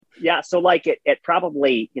Yeah. So like at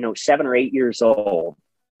probably, 7 or 8 years old,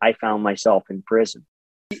 I found myself in prison.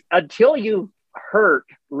 Until you hurt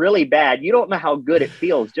really bad, you don't know how good it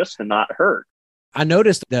feels just to not hurt. I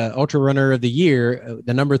noticed the Ultra Runner of the Year,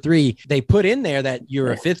 the number 3, they put in there that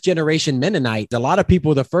you're a 5th generation Mennonite. A lot of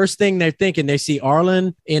people, the first thing they're thinking, they see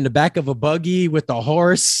Arlen in the back of a buggy with a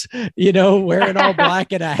horse, wearing all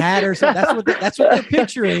black and a hat or something. That's what they're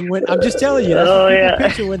picturing. When I'm just telling you, that's what people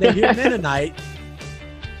picture when they hear Mennonite.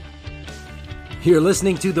 You're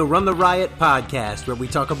listening to the Run the Riot podcast, where we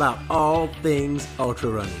talk about all things ultra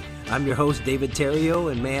running. I'm your host, David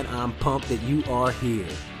Terrio, and man, I'm pumped that you are here.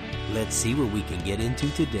 Let's see what we can get into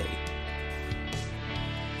today.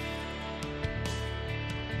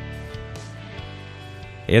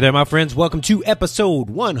 Hey there, my friends. Welcome to episode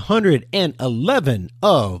 111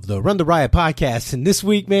 of the Run the Riot podcast. And this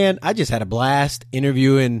week, man, I just had a blast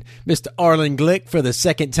interviewing Mr. Arlen Glick for the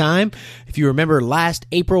second time. If you remember last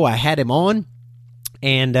April, I had him on.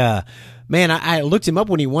 And, man, I looked him up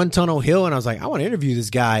when he won Tunnel Hill, and I was like, I want to interview this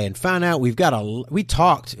guy, and found out we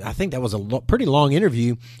talked. I think that was a pretty long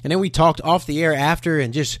interview, and then we talked off the air after,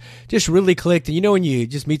 and just really clicked. And when you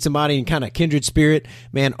just meet somebody in kind of kindred spirit,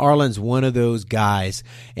 man, Arlen's one of those guys.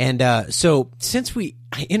 And so since I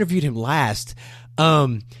interviewed him last,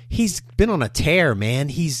 he's been on a tear, man.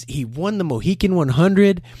 He won the Mohican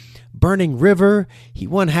 100. Burning River. He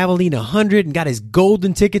won Javelina 100 and got his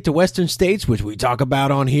golden ticket to Western States, which we talk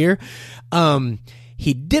about on here.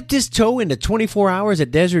 He dipped his toe into 24 hours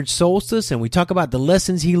at Desert Solstice, and we talk about the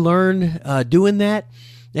lessons he learned doing that.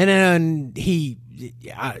 And then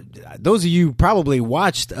those of you probably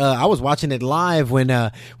watched, I was watching it live when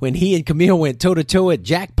he and Camille went toe-to-toe at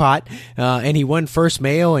Jackpot, and he won first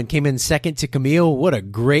male and came in second to Camille. What a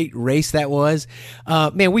great race that was.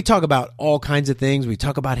 Man, we talk about all kinds of things. We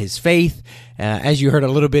talk about his faith, as you heard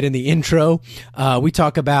a little bit in the intro. We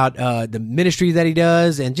talk about the ministry that he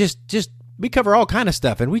does, and just we cover all kind of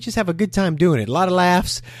stuff, and we just have a good time doing it. A lot of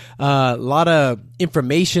laughs, a lot of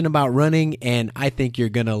information about running, and I think you're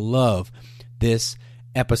going to love this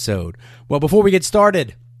episode. Well, before we get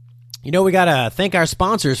started, we got to thank our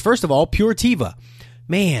sponsors. First of all, Pure Tiva.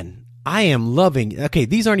 Man, I am loving,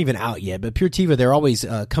 these aren't even out yet, but Pure Tiva, they're always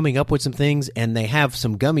coming up with some things, and they have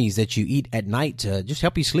some gummies that you eat at night to just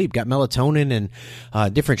help you sleep. Got melatonin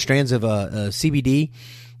and different strands of CBD.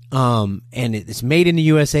 And it's made in the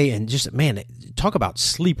USA, and just, man, talk about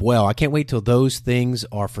sleep well. I can't wait till those things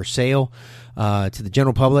are for sale to the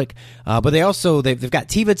general public. But they've got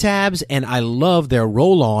Tiva tabs, and I love their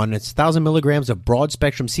roll-on. It's 1,000 milligrams of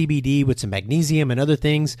broad-spectrum CBD with some magnesium and other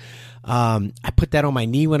things. I put that on my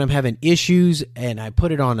knee when I'm having issues, and I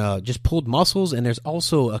put it on just pulled muscles. And there's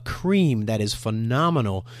also a cream that is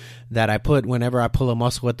phenomenal that I put whenever I pull a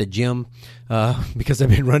muscle at the gym because I've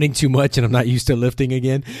been running too much and I'm not used to lifting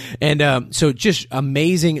again. And so just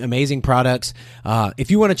amazing products.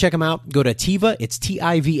 If you want to check them out, go to Tiva. It's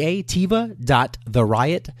Tiva,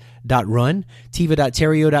 tiva.theriot.run,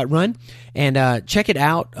 tiva.terrio.run, and check it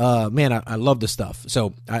out. Man, I love the stuff.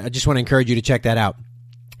 So I just want to encourage you to check that out.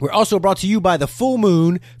 We're also brought to you by the Full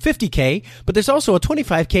Moon 50K, but there's also a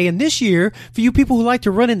 25K. And this year, for you people who like to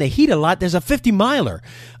run in the heat a lot, there's a 50 miler.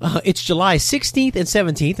 It's July 16th and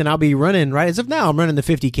 17th, and I'll be running, right as of now, I'm running the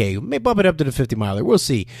 50K. May bump it up to the 50 miler. We'll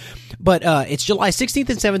see. But it's July 16th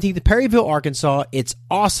and 17th in Perryville, Arkansas. It's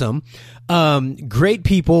awesome. Great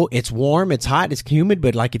people. It's warm. It's hot. It's humid.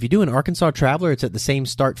 But like if you do an Arkansas Traveler, it's at the same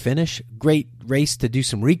start finish. Great race to do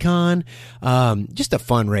some recon. Just a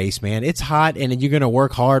fun race, man. It's hot and you're going to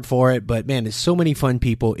work hard for it. But man, there's so many fun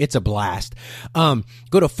people. It's a blast. Go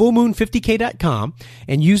to fullmoon50k.com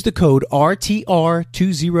and use the code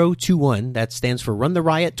RTR2021. That stands for Run the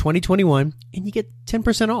Riot 2021. And you get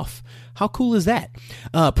 10% off. How cool is that?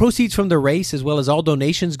 Proceeds from the race, as well as all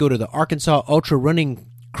donations, go to the Arkansas Ultra Running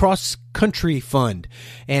Cross Country Fund.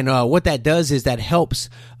 And what that does is that helps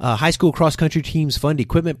high school cross country teams fund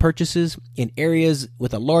equipment purchases in areas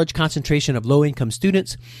with a large concentration of low-income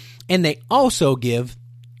students. And they also give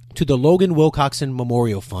to the Logan Wilcoxon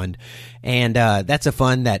Memorial Fund. And that's a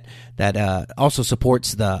fund that also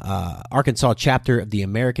supports the Arkansas chapter of the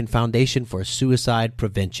American Foundation for Suicide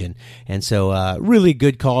Prevention. And so really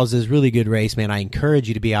good causes, really good race, man. I encourage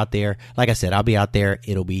you to be out there. Like I said, I'll be out there.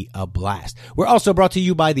 It'll be a blast. We're also brought to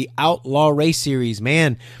you by the Outlaw Race Series.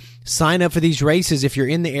 Man, sign up for these races if you're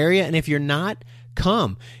in the area, and if you're not,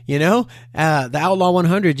 come. The Outlaw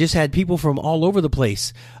 100 just had people from all over the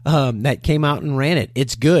place that came out and ran it.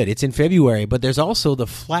 It's good. It's in February, but there's also the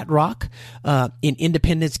Flat Rock in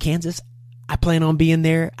Independence, Kansas. I plan on being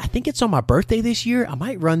there. I think it's on my birthday this year. I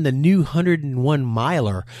might run the new 101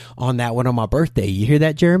 miler on that one on my birthday. You hear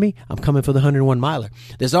that, Jeremy? I'm coming for the 101 miler.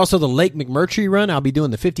 There's also the Lake McMurtry run. I'll be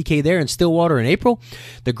doing the 50K there in Stillwater in April.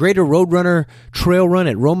 The Greater Roadrunner Trail Run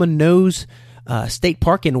at Roman Nose State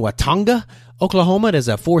Park in Watonga, Oklahoma. There's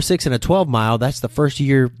a 4, 6, and a 12 mile. That's the first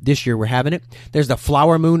year. This year we're having it. There's the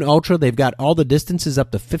Flower Moon Ultra. They've got all the distances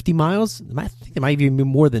up to 50 miles. I think there might even be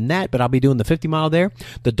more than that, but I'll be doing the 50 mile there.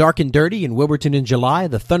 The Dark and Dirty in Wilburton in July.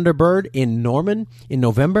 The Thunderbird in Norman in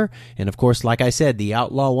November. And of course, like I said, the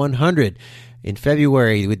Outlaw 100 in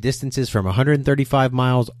February with distances from 135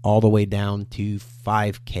 miles all the way down to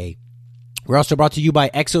 5K. We're also brought to you by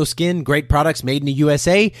ExoSkin. Great products made in the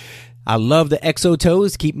USA. I love the Exo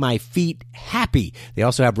Toes, keep my feet happy. They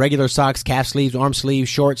also have regular socks, calf sleeves, arm sleeves,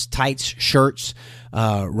 shorts, tights, shirts,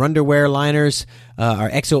 underwear liners, our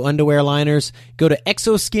Exo underwear liners. Go to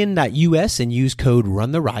exoskin.us and use code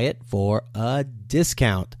RUNTHERIOT for a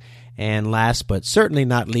discount. And last but certainly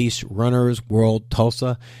not least, Runners World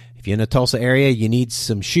Tulsa. If you're in the Tulsa area, you need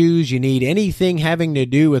some shoes, you need anything having to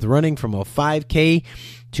do with running from a 5K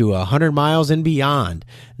to 100 miles and beyond,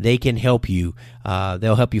 they can help you.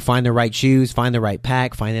 They'll help you find the right shoes, find the right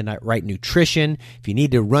pack, find the right nutrition. If you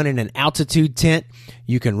need to run in an altitude tent,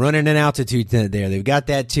 you can run in an altitude tent there. They've got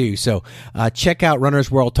that too. So check out Runners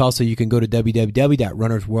World Tulsa. You can go to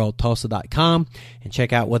www.runnersworldtulsa.com and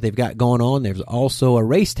check out what they've got going on. There's also a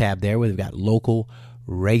race tab there where they've got local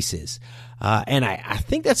races. And I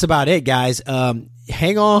think that's about it, guys.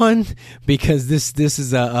 Hang on, because this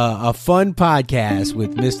is a fun podcast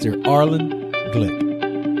with Mr. Arlen Glick.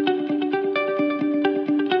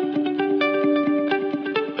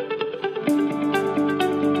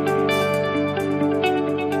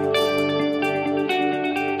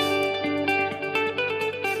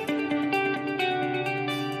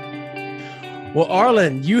 Well,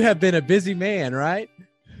 Arlen, you have been a busy man, right?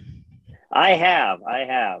 I have.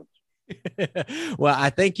 Well, I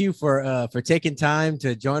thank you for taking time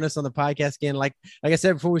to join us on the podcast again. Like I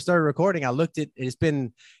said before we started recording, I looked at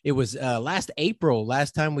it was last April,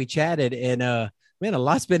 last time we chatted, and man, a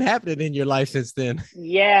lot's been happening in your life since then.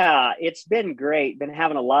 Yeah, it's been great. Been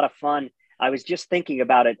having a lot of fun. I was just thinking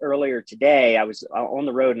about it earlier today. I was on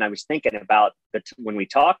the road and I was thinking about when we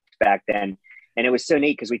talked back then, and it was so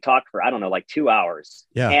neat because we talked for, I don't know, like 2 hours.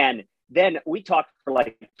 Yeah. And then we talked for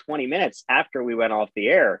like 20 minutes after we went off the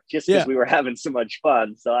air, just because we were having so much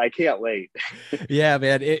fun. So I can't wait. Yeah,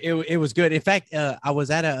 man, it was good. In fact, I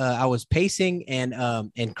was pacing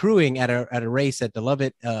and crewing at a race at the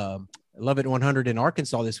Lovett 100 in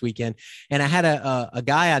Arkansas this weekend, and I had a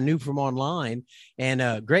guy I knew from online, and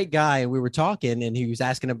a great guy, and we were talking, and he was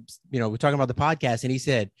asking him, we're talking about the podcast, and he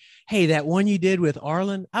said, "Hey, that one you did with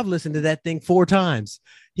Arlen, I've listened to that thing 4 times."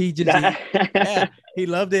 He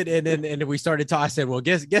loved it, and then we started talking. I said, "Well,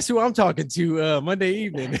 guess who I'm talking to Monday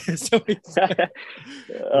evening?" So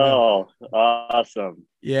oh, awesome!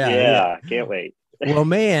 Yeah, can't wait. Well,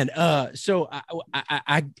 man, so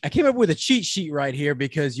I came up with a cheat sheet right here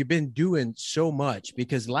because you've been doing so much.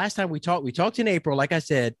 Because last time we talked in April, like I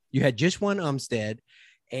said, you had just won Umstead,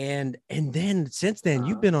 and then since then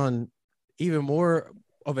you've been on even more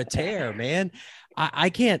of a tear, man. I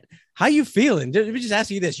can't. How you feeling? Let me just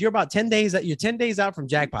ask you this: you're about 10 days. You're 10 days out from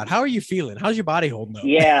jackpot. How are you feeling? How's your body holding up?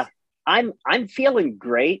 Yeah, I'm feeling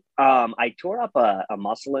great. I tore up a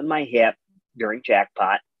muscle in my hip during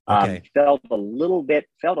jackpot. Okay. Felt a little bit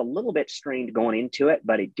strained going into it,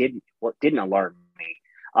 but it didn't alarm me.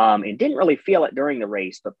 And didn't really feel it during the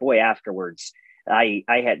race, but boy, afterwards, I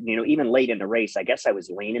had, even late in the race, I guess I was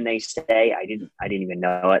leaning, they say. I didn't even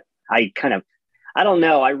know it. I don't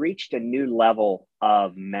know. I reached a new level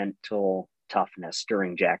of mental toughness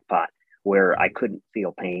during jackpot where I couldn't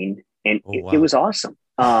feel pain, and it was awesome.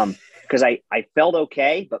 Because I felt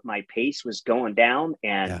okay, but my pace was going down,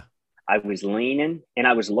 and I was leaning and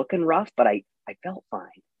I was looking rough, but I felt fine.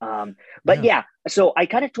 So I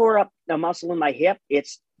kind of tore up a muscle in my hip. It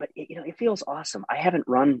feels awesome. I haven't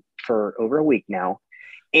run for over a week now.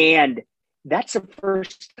 And that's the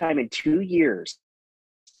first time in 2 years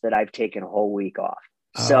that I've taken a whole week off.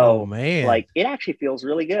 So man, like it actually feels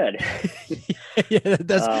really good.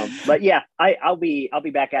 That's... but yeah, I'll be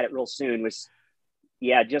back at it real soon.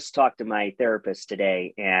 Just talked to my therapist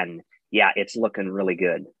today, and yeah, it's looking really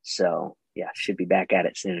good. So yeah, should be back at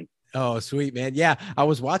it soon. Oh, sweet, man. Yeah. I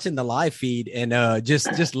was watching the live feed and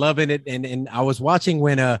just loving it. And I was watching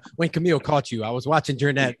when Camille caught you. I was watching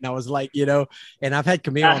during that, and I was like, and I've had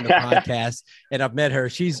Camille on the podcast and I've met her.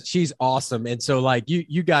 She's awesome. And so like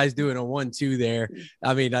you guys doing a 1-2 there.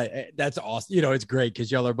 I mean, that's awesome. It's great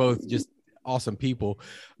because y'all are both just awesome people.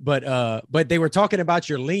 But they were talking about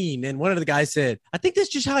your lean, and one of the guys said, "I think that's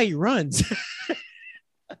just how he runs."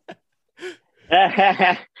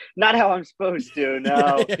 Not how I'm supposed to,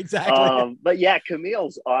 no. Yeah, exactly. But yeah,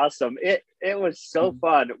 Camille's awesome. It was so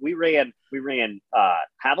fun. We ran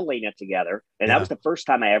Javelina together, and that was the first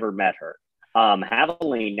time I ever met her.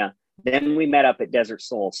 Javelina. Then we met up at Desert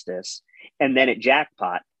Solstice, and then at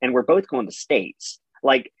Jackpot, and we're both going to States.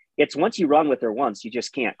 Like, it's once you run with her once, you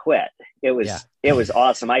just can't quit. It was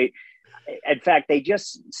awesome. In fact,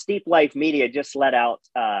 Steep Life Media just let out,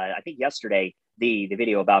 I think yesterday, the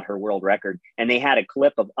video about her world record, and they had a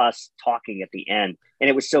clip of us talking at the end, and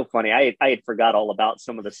it was so funny. I had forgot all about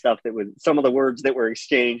some of the stuff some of the words that were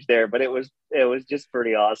exchanged there, but it was just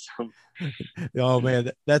pretty awesome. Oh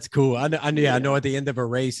man, that's cool. I know at the end of a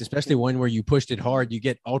race, especially one where you pushed it hard, you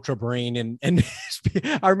get ultra brain, and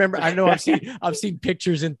I know I've seen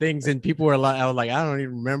pictures and things, and people were like, I don't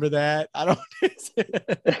even remember that. I don't.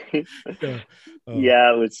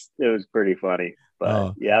 Yeah, it was pretty funny.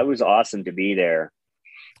 But yeah, it was awesome to be there.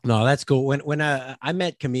 No, that's cool. When I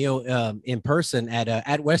met Camille in person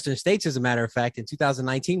at Western States, as a matter of fact, in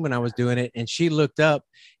 2019 when I was doing it, and she looked up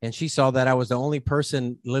and she saw that I was the only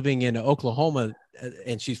person living in Oklahoma,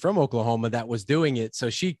 and she's from Oklahoma, that was doing it.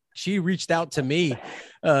 So she reached out to me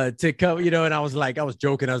to come, and I was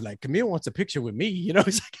joking. I was like, Camille wants a picture with me,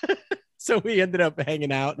 So we ended up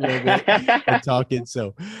hanging out a little bit and talking.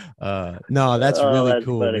 So no, that's really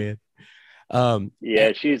cool, funny, man.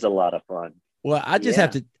 Yeah, she's a lot of fun. Well, I just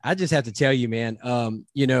have to tell you, man,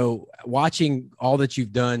 watching all that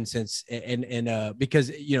you've done since, and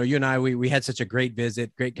because, you and I, we had such a great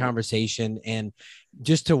visit, great conversation, and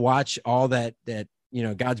just to watch all that,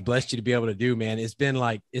 God's blessed you to be able to do, man, it's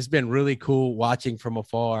been really cool watching from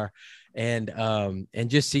afar. And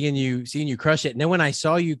just seeing you crush it. And then when I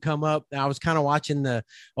saw you come up, I was kind of watching the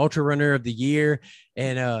Ultra Runner of the Year,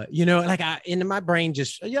 and in my brain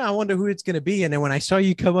I wonder who it's gonna be. And then when I saw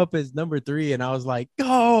you come up as number 3, and I was like,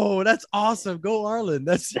 oh, that's awesome, go Arlen.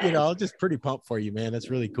 That's I'm just pretty pumped for you, man. That's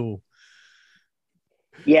really cool.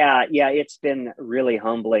 Yeah, it's been really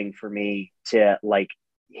humbling for me to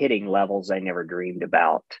hitting levels I never dreamed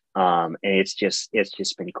about. And it's just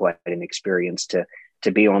been quite an experience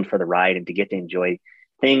to be on for the ride and to get to enjoy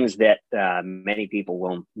things that many people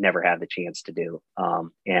will never have the chance to do.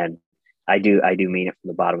 And I do mean it from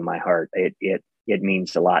the bottom of my heart. It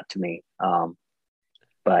means a lot to me.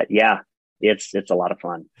 But yeah, it's a lot of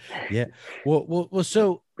fun. Yeah. Well,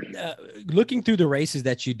 so looking through the races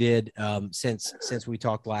that you did since we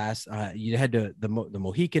talked last, you had the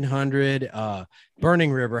Mohican 100,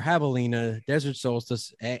 Burning River, Javelina, Desert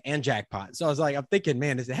Solstice, and Jackpot. So I was like, I'm thinking,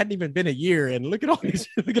 man, it hadn't even been a year, and look at all these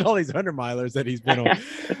 100-milers that he's been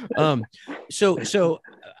on. So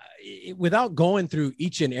without going through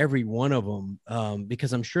each and every one of them,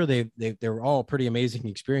 because I'm sure they're all pretty amazing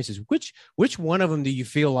experiences. Which one of them do you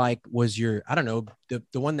feel like was your, I don't know,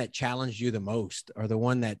 the one that challenged you the most, or the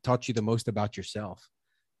one that taught you the most about yourself?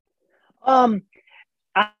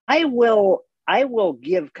 I will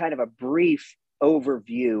give kind of a brief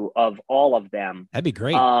overview of all of them. That'd be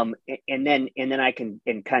great. And then I can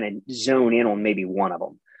kind of zone in on maybe one of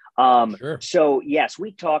them. Sure. So yes,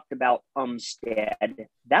 we talked about Umstead.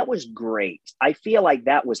 That was great. I feel like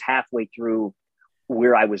that was halfway through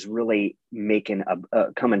where I was really making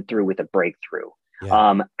coming through with a breakthrough.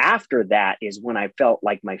 Yeah. After that is when I felt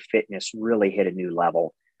like my fitness really hit a new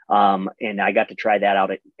level. And I got to try that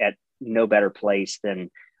out at no better place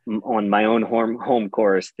than on my own home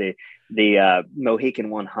course, the Mohican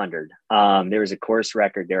 100. There was a course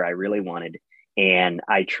record there I really wanted, and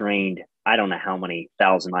I trained, I don't know how many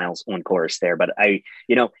 1,000 miles on course there, but I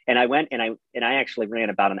went and I actually ran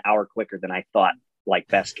about an hour quicker than I thought, like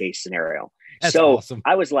best case scenario. That's so awesome.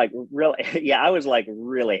 I was like, really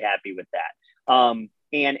happy with that. And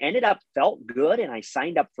felt good. And I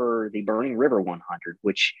signed up for the Burning River 100,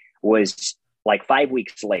 which was like 5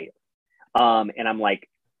 weeks later. And I'm like,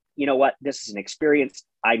 you know what? This is an experience.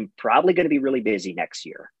 I'm probably going to be really busy next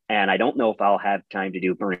year, and I don't know if I'll have time to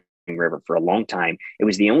do Burning River for a long time. It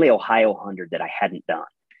was the only Ohio 100 that I hadn't done,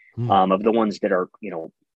 of the ones that are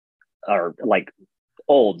like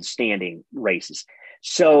old standing races.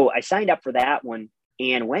 So I signed up for that one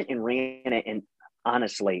and went and ran it. And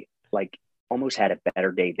honestly, like almost had a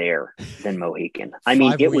better day there than Mohican. I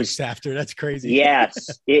mean, it was after. That's crazy.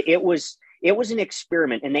 Yes, it was an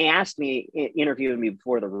experiment. And they asked me, interviewing me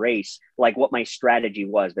before the race, like what my strategy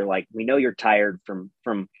was. They're like, we know you're tired from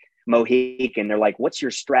Mohican. They're like, what's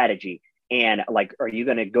your strategy? And like, are you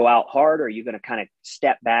going to go out hard, or are you going to kind of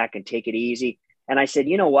step back and take it easy? And I said,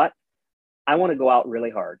 you know what? I want to go out really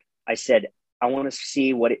hard. I said, I want to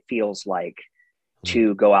see what it feels like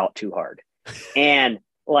to go out too hard. And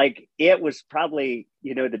like, it was probably,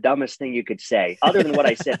 the dumbest thing you could say, other than what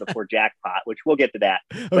I said before jackpot, which we'll get to that.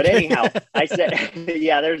 Okay. But anyhow, I said,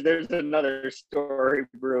 yeah, there's another story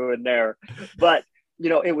brewing there. But,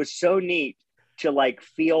 it was so neat to like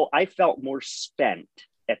I felt more spent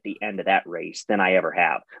at the end of that race than I ever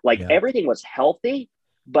have. Like, everything was healthy,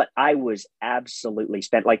 but I was absolutely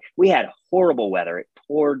spent. Like, we had horrible weather. It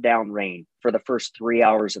poured down rain for the first 3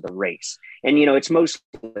 hours of the race. And, it's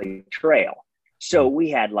mostly trail. So we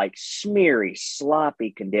had like smeary, sloppy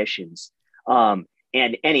conditions. And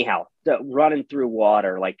anyhow, running through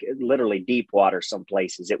water, like literally deep water, some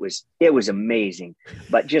places, it was amazing,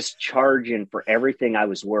 but just charging for everything I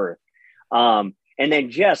was worth. And then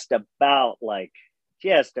just about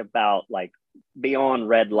beyond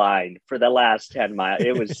red line for the last 10 miles.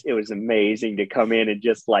 It was amazing to come in and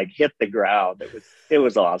just like hit the ground. It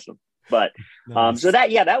was awesome. But, Nice. so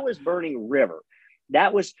that was Burning River.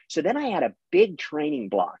 So then I had a big training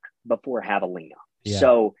block before Javelina. Yeah.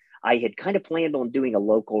 So I had kind of planned on doing a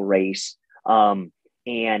local race. And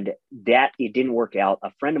that it didn't work out.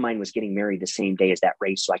 A friend of mine was getting married the same day as that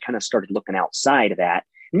race. So I kind of started looking outside of that.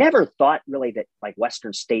 Never thought really that like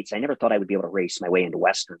Western States, I never thought I would be able to race my way into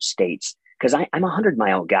Western States because I'm a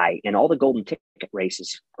 100-mile guy and all the golden ticket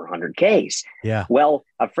races are 100Ks. Yeah. Well,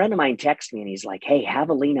 a friend of mine texted me and he's like, hey,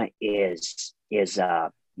 Javelina is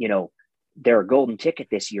their golden ticket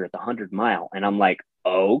this year at the 100-mile. And I'm like,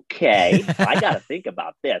 okay, I got to think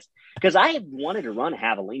about this because I had wanted to run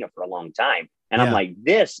Javelina for a long time. And I'm like,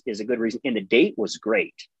 this is a good reason. And the date was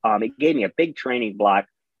great. It gave me a big training block.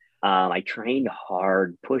 I trained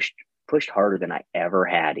hard, pushed harder than I ever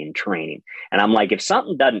had in training. And I'm like, if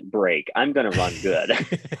something doesn't break, I'm going to run good.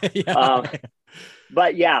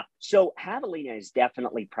 But yeah, so Javelina is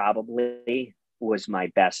definitely probably was my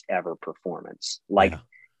best ever performance. Like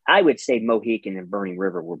I would say Mohican and Burning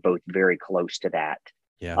River were both very close to that.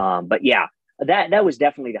 Yeah. But yeah, that was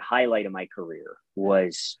definitely the highlight of my career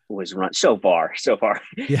was run so far.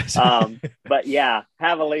 Yes. But yeah,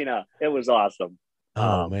 Javelina, it was awesome.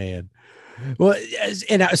 Oh man. Well,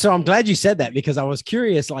 so I'm glad you said that because I was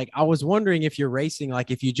curious. Like, I was wondering if you're racing, like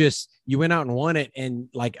if you went out and won it and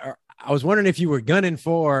like, I was wondering if you were gunning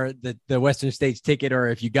for the Western States ticket or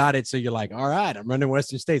if you got it. So you're like, all right, I'm running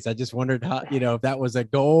Western States. I just wondered how, if that was a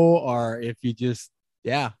goal or if you just,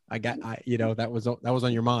 that was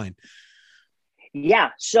on your mind. Yeah.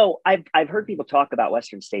 So I've heard people talk about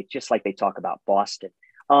Western States just like they talk about Boston.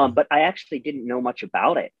 But I actually didn't know much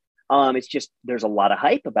about it. It's just, there's a lot of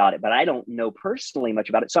hype about it, but I don't know personally much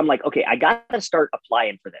about it. So I'm like, okay, I got to start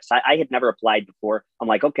applying for this. I had never applied before. I'm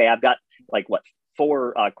like, okay, I've got like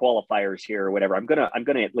 4 qualifiers here or whatever. I'm going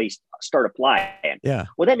to at least start applying. Yeah.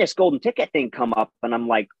 Well, then this golden ticket thing come up and I'm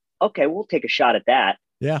like, okay, we'll take a shot at that.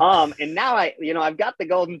 Yeah. And now I've got the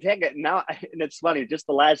golden ticket now. And it's funny, just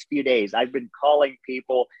the last few days, I've been calling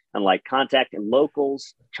people and like contacting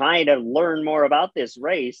locals, trying to learn more about this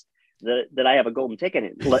race that I have a golden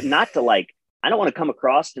ticket. Not to like, I don't want to come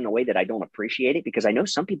across in a way that I don't appreciate it because I know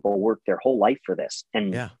some people work their whole life for this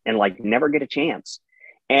and like never get a chance.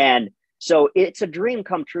 And so it's a dream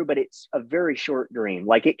come true, but it's a very short dream.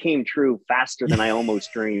 Like it came true faster than I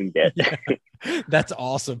almost dreamed it. That's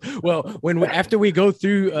awesome. Well, after we go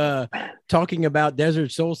through talking about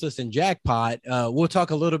Desert Solstice and Jackpot, we'll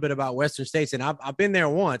talk a little bit about Western States. And I've been there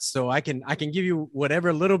once, so I can give you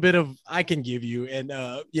whatever little bit of I can give you. And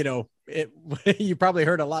you probably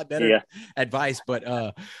heard a lot better advice, but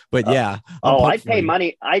yeah. I pay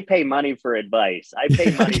money. I pay money for advice. I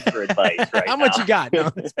pay money for advice. Right How much you got?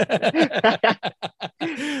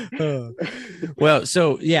 No. Well,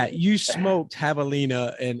 so yeah, you smoked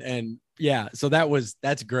Javelina and yeah, so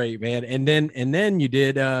that's great, man. And then you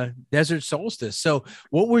did Desert Solstice. So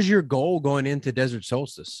what was your goal going into Desert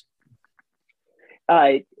Solstice?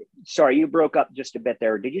 Sorry, you broke up just a bit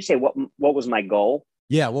there. Did you say what was my goal?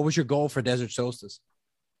 Yeah, what was your goal for Desert Solstice?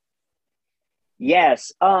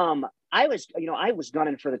 Yes. I was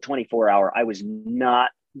gunning for the 24-hour. I was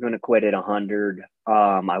not going to quit at 100.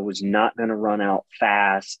 I was not going to run out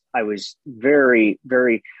fast. I was very,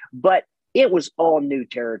 very, but it was all new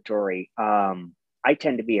territory. I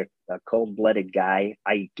tend to be a cold-blooded guy.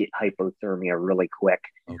 I get hypothermia really quick.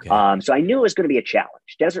 Okay. So I knew it was going to be a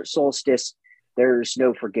challenge. Desert Solstice, there's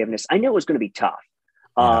no forgiveness. I knew it was going to be tough.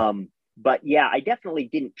 Yeah. But yeah, I definitely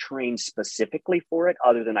didn't train specifically for it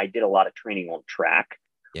other than I did a lot of training on track.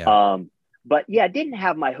 Yeah. But yeah, didn't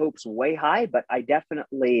have my hopes way high, but I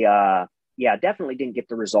definitely didn't get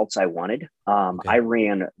the results I wanted. Okay. I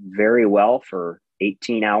ran very well for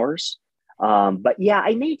 18 hours. But yeah,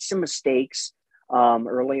 I made some mistakes.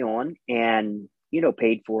 early on, and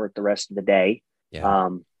paid for it the rest of the day. Yeah.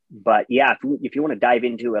 But yeah, if you want to dive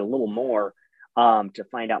into it a little more, to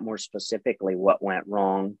find out more specifically what went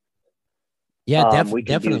wrong, Yeah, we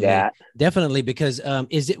can definitely do that. Definitely, because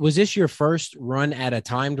was this your first run at a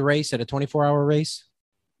timed race, at a 24-hour race?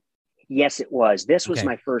 Yes, it was. This was Okay.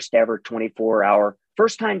 my first ever 24-hour,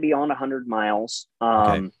 first time beyond 100 miles.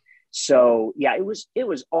 Okay. So yeah, it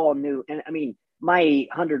was all new. And I mean, my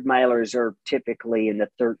 100 milers are typically in the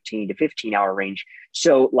 13 to 15-hour range.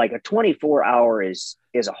 So like a 24-hour is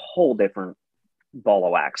a whole different ball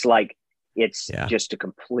of wax. Like it's just a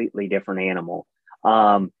completely different animal.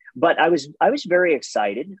 But I was very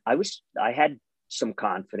excited. I had some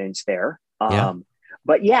confidence there.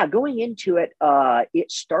 But yeah, going into it, it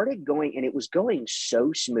started going, and it was going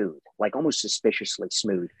so smooth, like almost suspiciously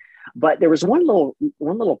smooth. But there was one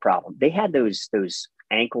little problem. They had those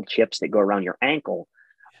ankle chips that go around your ankle.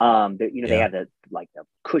 They have the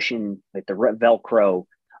cushion with the Velcro,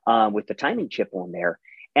 with the timing chip on there.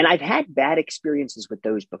 And I've had bad experiences with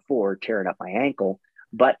those before, tearing up my ankle.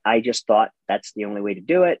 But I just thought that's the only way to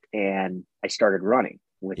do it, and I started running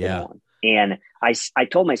with it on. And I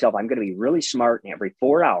told myself I'm going to be really smart, and every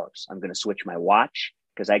 4 hours I'm going to switch my watch,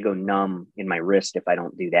 because I go numb in my wrist if I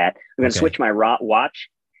don't do that. I'm going to switch my watch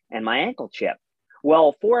and my ankle chip.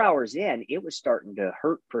 Well, 4 hours in, it was starting to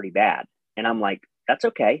hurt pretty bad. And I'm like, that's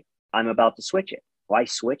okay. I'm about to switch it. Well, I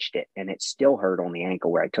switched it, and it still hurt on the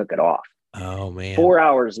ankle where I took it off. Oh, man. 4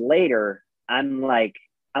 hours later, I'm like,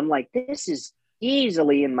 this is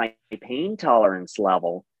easily in my pain tolerance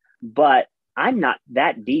level, but I'm not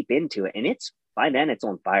that deep into it. And by then it's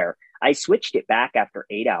on fire. I switched it back after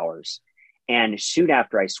 8 hours. And soon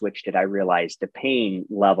after I switched it, I realized the pain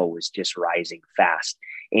level was just rising fast.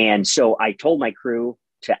 And so I told my crew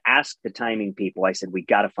to ask the timing people. I said, we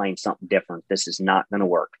got to find something different. This is not going to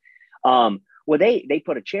work. Well, they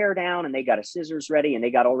put a chair down, and they got a scissors ready, and they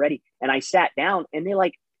got all ready. And I sat down, and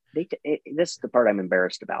this is the part I'm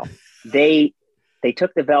embarrassed about. They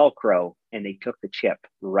took the Velcro, and they took the chip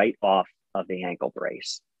right off of the ankle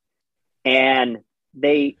brace, and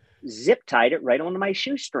they zip tied it right onto my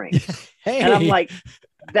shoestrings. Hey. And I'm like,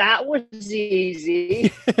 that was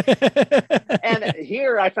easy. And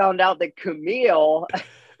here I found out that Camille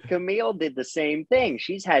did the same thing.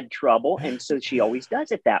 She's had trouble, and so she always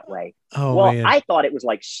does it that way. Oh, well, man. I thought it was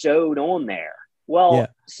like sewed on there. Well,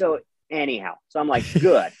 so anyhow, so I'm like,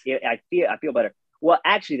 good. I feel better. Well,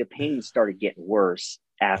 actually, the pain started getting worse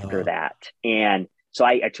after that. And so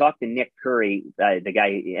I talked to Nick Curry, the guy,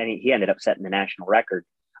 and he ended up setting the national record.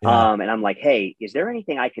 And I'm like, hey, is there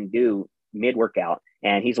anything I can do mid-workout?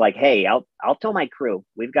 And he's like, hey, I'll tell my crew,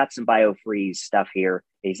 we've got some BioFreeze stuff here.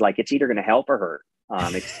 He's like, it's either going to help or hurt.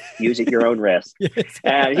 It's use at your own risk.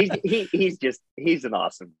 And he's an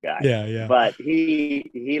awesome guy. Yeah. But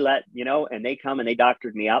he let, and they come and they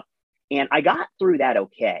doctored me up, and I got through that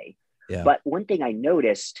okay. Yeah. But one thing I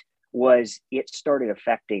noticed was it started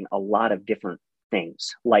affecting a lot of different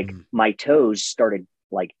things. Like my toes started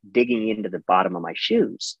like digging into the bottom of my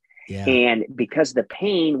shoes. Yeah. And because the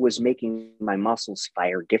pain was making my muscles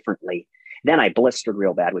fire differently, then I blistered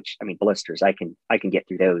real bad, which, I mean, blisters, I can get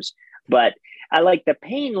through those. But I like the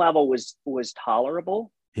pain level was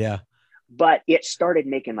tolerable. Yeah. But it started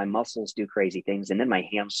making my muscles do crazy things. And then my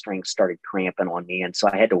hamstrings started cramping on me. And so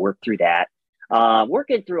I had to work through that.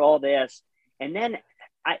 Working through all this. And then,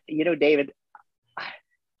 David,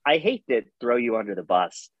 I hate to throw you under the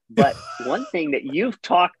bus, but one thing that you've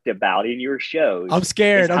talked about in your shows. I'm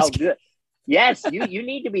scared. Good. Yes, you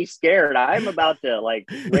need to be scared. I'm about to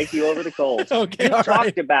break you over the coals. Okay. You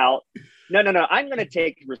talked about, no. I'm going to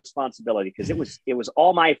take responsibility because it was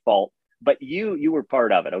all my fault, but you were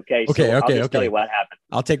part of it. Okay. Okay. I'll just tell you what happened.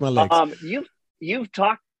 I'll take my legs. You've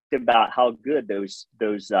talked about how good those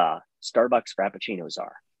Starbucks Frappuccinos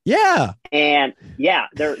are. Yeah. And yeah,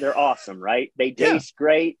 they're awesome, right? They taste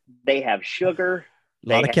great. They have sugar. A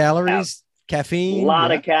lot of calories, caffeine. A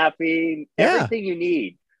lot of caffeine, everything you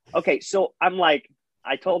need. Okay. So I'm like,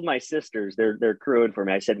 I told my sisters, they're crewing for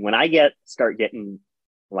me. I said, when I start getting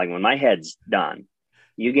when my head's done,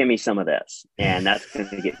 you give me some of this, and that's going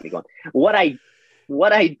to get me going. What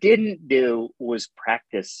I didn't do was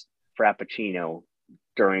practice Frappuccino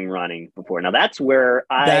during running before. Now that's where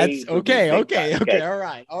that's okay. All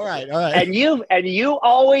right. And you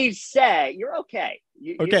always say you're okay.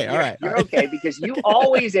 All right. You're okay because you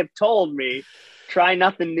always have told me try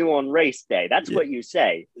nothing new on race day. That's what you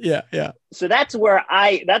say. Yeah. So that's where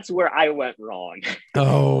I went wrong.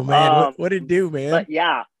 Oh man, what did it do, man? But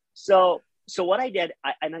yeah. So so what I did,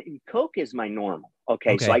 Coke is my normal.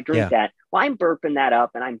 Okay. So Okay, I drink yeah. that. Well, I'm burping that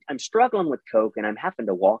up, and I'm struggling with Coke, and I'm having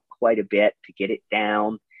to walk quite a bit to get it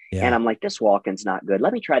down. And Yeah. I'm like, this walking's not good.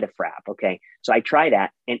 Let me try the frap. Okay. So I try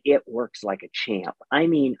that, and it works like a champ. I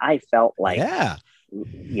mean, I felt like, Yeah.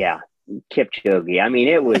 yeah, Kipchoge. I mean,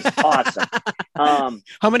 it was awesome.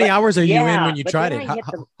 How many But hours are you in yeah, when you but tried then it? I hit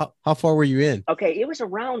the, How far were you in? okay, it was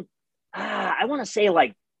around, I want to say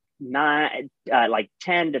like 10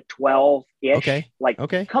 to 12 ish, Okay. like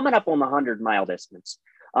Okay. coming up on the 100-mile distance.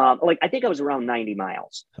 Like I think I was around 90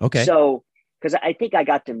 miles. Okay. So, because I think I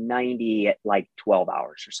got to 90 at like 12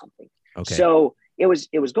 hours or something. Okay. So it was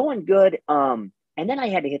going good. And then I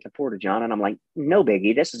had to hit the Porta John, and I'm like, no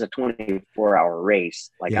biggie. This is a 24-hour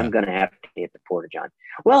race. Like, Yeah. I'm going to have to hit the Porta John.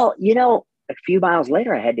 Well, you know, a few miles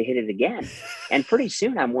later, I had to hit it again. And pretty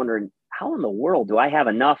soon I'm wondering, how in the world do I have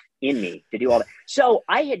enough in me to do all that? So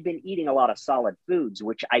I had been eating a lot of solid foods,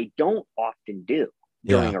 which I don't often do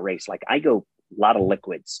during Yeah. a race. Like, I go a lot of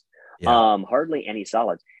liquids, Yeah. hardly any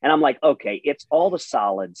solids. And I'm like, okay, it's all the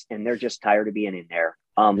solids, and they're just tired of being in there.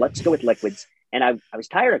 Let's go with liquids. And I was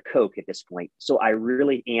tired of Coke at this point. So I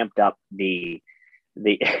really amped up the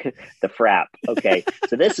frap. Okay.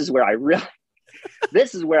 So this is where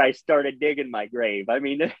I started digging my grave. I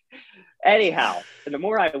mean, anyhow, and the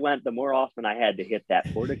more I went, the more often I had to hit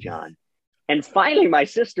that Porta John. And finally my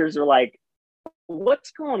sisters are like,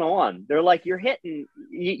 what's going on? They're like,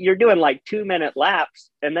 you're doing like 2-minute laps.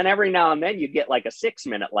 And then every now and then you get like a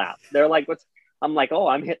 6-minute lap. They're like, I'm like, oh,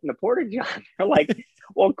 I'm hitting the Porta John. They're like,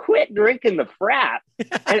 well, quit drinking the frap.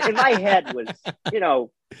 And my head was,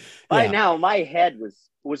 by now my head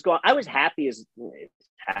was going. I was happy as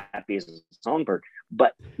a songbird,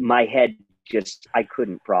 but my head I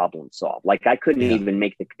couldn't problem solve. Like, I couldn't even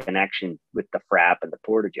make the connection with the frap and the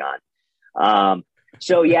Porta John.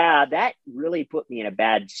 So yeah, that really put me in a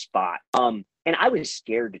bad spot. And I was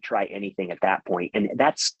scared to try anything at that point. And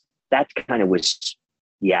that kind of was,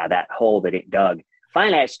 that hole that it dug.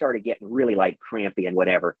 Finally, I started getting really like crampy and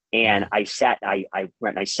whatever. And I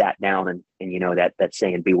went and I sat down, and that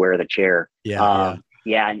saying, beware the chair. And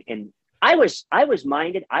I was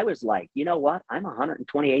minded. I was like, you know what? I'm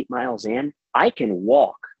 128 miles in. I can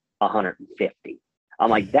walk 150. I'm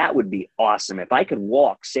like, that would be awesome. If I could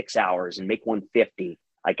walk 6 hours and make 150,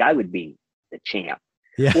 like, I would be the champ.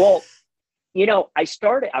 Yeah. Well,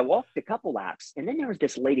 I walked a couple laps, and then there was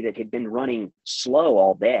this lady that had been running slow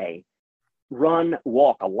all day,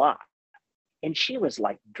 walk a lot. And she was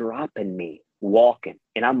like dropping me walking.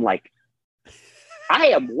 And I'm like, I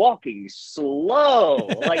am walking slow.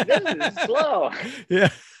 Like, this is slow. Yeah.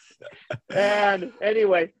 And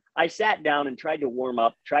anyway, I sat down and tried to warm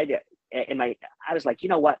up, and I was like, you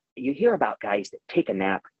know what? You hear about guys that take a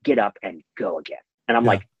nap, get up, and go again. And I'm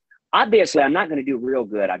like, obviously, I'm not going to do real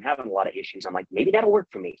good. I'm having a lot of issues. I'm like, maybe that'll work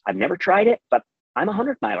for me. I've never tried it, but I'm a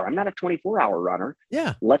 100-miler. I'm not a 24-hour runner.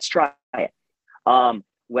 Yeah. Let's try it.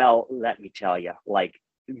 Well, let me tell you, like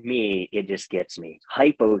me, it just gets me.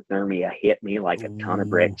 Hypothermia hit me like a ton of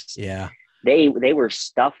bricks. Yeah. They were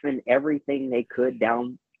stuffing everything they could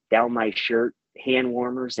down my shirt, hand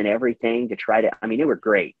warmers and everything to try to, I mean, they were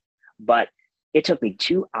great, but it took me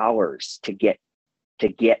 2 hours to get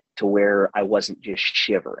to where I wasn't just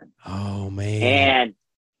shivering. Oh man.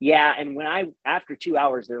 And and after 2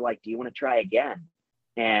 hours, they're like, do you want to try again?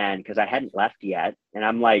 And cause I hadn't left yet. And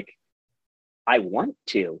I'm like, I want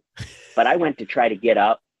to, but I went to try to get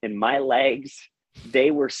up, and my legs,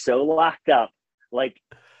 they were so locked up. Like,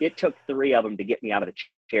 it took 3 of them to get me out of the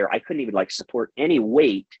chair. I couldn't even like support any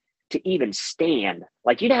weight to even stand.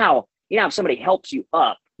 Like, you know how if somebody helps you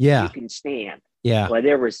up, you can stand. Yeah.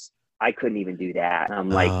 Well, I couldn't even do that. And I'm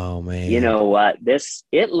like, oh man, you know what?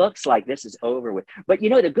 It looks like this is over with. But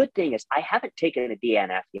the good thing is I haven't taken a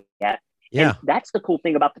DNF yet. Yeah. And that's the cool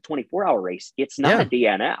thing about the 24-hour race. It's not a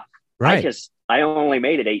DNF. Right. I only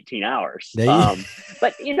made it 18 hours. But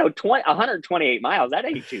 128 miles, that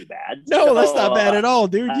ain't too bad. No, so, that's not bad at all,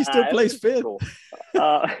 dude. You still placed fifth. Cool.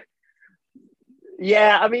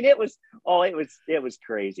 Yeah, I mean, it was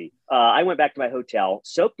crazy. I went back to my hotel,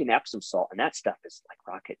 soaked in Epsom salt, and that stuff is like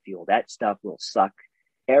rocket fuel. That stuff will suck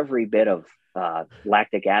every bit of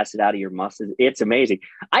lactic acid out of your muscles. It's amazing.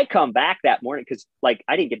 I come back that morning because like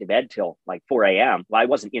I didn't get to bed till like 4 a.m. Well, I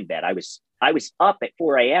wasn't in bed. I was up at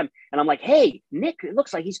 4 a.m. and I'm like, hey, Nick, it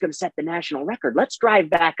looks like he's going to set the national record. Let's drive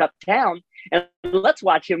back uptown and let's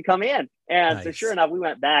watch him come in. And so sure enough, we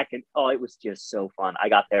went back, and it was just so fun. I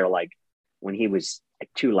got there like when he was like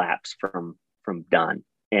 2 laps from done.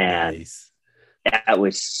 And that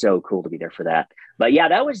was so cool to be there for that. But yeah,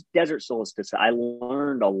 that was Desert Solstice. I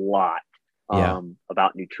learned a lot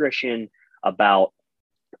about nutrition, about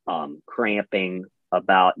cramping,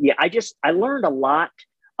 about, I learned a lot.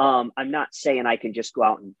 I'm not saying I can just go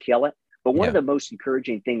out and kill it, but one of the most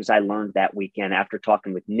encouraging things I learned that weekend after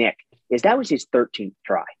talking with Nick is that was his 13th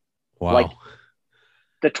try. Wow. Like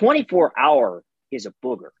the 24-hour is a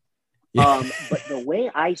booger. But the way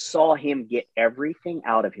I saw him get everything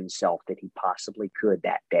out of himself that he possibly could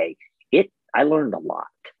that day, I learned a lot.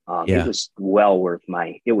 It was well worth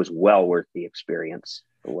the experience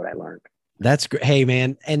for what I learned. That's great. Hey,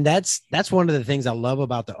 man. And that's one of the things I love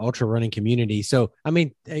about the ultra running community. So, I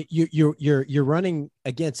mean, you're running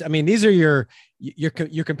against, I mean, these are you're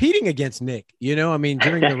competing against Nick, I mean,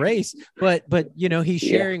 during the race, but, he's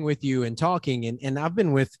sharing with you and talking. And I've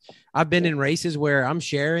been in races where I'm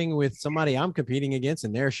sharing with somebody I'm competing against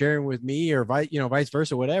and they're sharing with me, or vice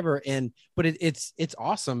versa, whatever. But it's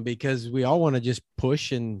awesome because we all want to just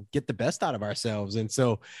push and get the best out of ourselves. And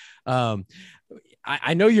so,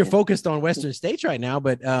 I know you're focused on Western States right now,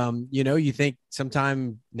 but you think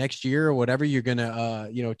sometime next year or whatever, you're gonna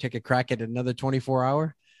take a crack at another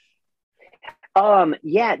 24-hour.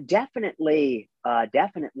 Yeah, definitely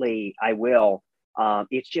I will.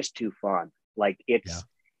 It's just too fun. Like they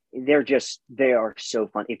are so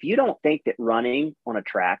fun. If you don't think that running on a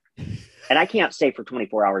track, and I can't say for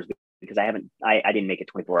 24 hours because I didn't make it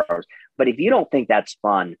 24 hours, but if you don't think that's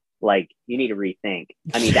fun, like you need to rethink.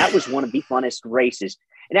 I mean, that was one of the funnest races.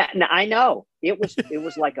 And I know it was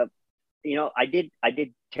like I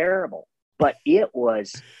did terrible, but it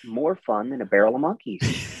was more fun than a barrel of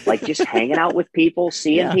monkeys, like just hanging out with people,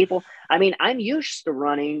 seeing people. I mean, I'm used to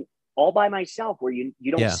running all by myself where you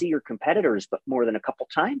don't see your competitors, but more than a couple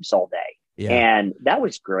times all day. Yeah. And that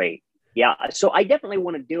was great. Yeah. So I definitely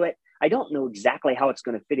want to do it. I don't know exactly how it's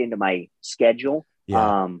going to fit into my schedule.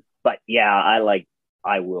 Yeah. But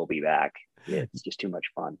I will be back. It's just too much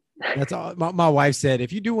fun. That's all. My wife said,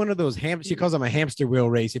 if you do one of those she calls them a hamster wheel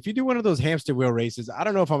race. If you do one of those hamster wheel races, I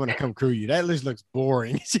don't know if I'm going to come crew you. That just looks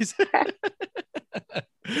boring. She said,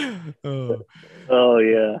 oh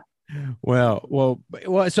yeah. Well.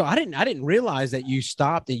 So I didn't realize that you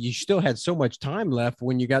stopped and you still had so much time left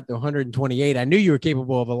when you got the 128. I knew you were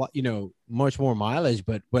capable of a lot, much more mileage,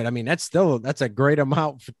 but I mean, that's a great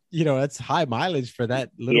amount. That's high mileage for that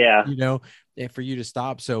little, for you to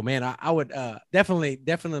stop. So man, I would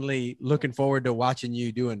definitely looking forward to watching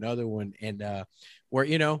you do another one and work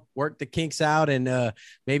the kinks out and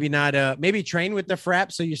maybe not maybe train with the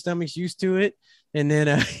frap so your stomach's used to it. And then,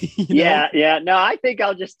 no, I think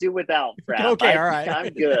I'll just do without frap. Okay. All right. I'm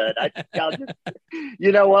good. I think I'll just,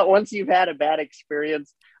 what, once you've had a bad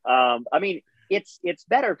experience, I mean, it's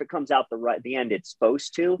better if it comes out the end it's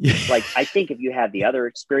supposed to. Like, I think if you have the other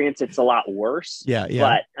experience, it's a lot worse. Yeah.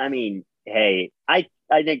 But I mean, hey, I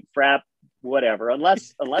think frap, whatever,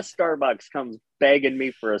 unless Starbucks comes begging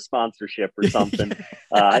me for a sponsorship or something.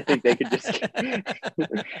 I think they could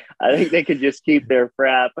just keep their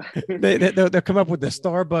frap. They'll come up with the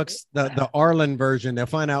Starbucks, the Arlen version. They'll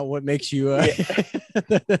find out what makes you.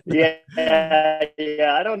 Yeah.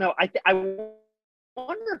 I don't know. I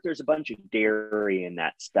wonder if there's a bunch of dairy in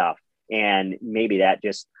that stuff. And maybe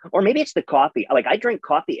or maybe it's the coffee. Like I drink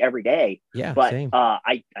coffee every day, but same.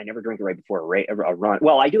 I never drink it right before a run.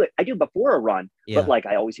 Well, I do before a run, but like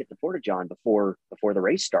I always hit the Porta-John before the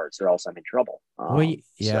race starts, or else I'm in trouble. And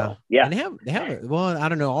they have. Well, I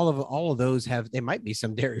don't know. All of those they might be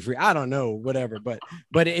some dairy free. I don't know, whatever.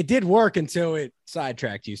 But it did work until it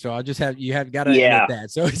sidetracked you. So I'll just got to admit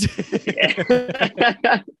that. So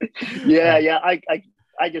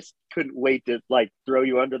I just couldn't wait to like throw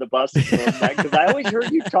you under the bus because I always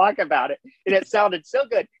heard you talk about it and it sounded so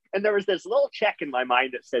good. And there was this little check in my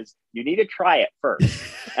mind that says, you need to try it first.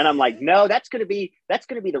 And I'm like, no, that's going to be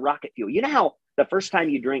the rocket fuel. You know how the first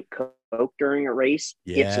time you drink Coke during a race,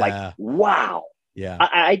 it's like, wow. Yeah.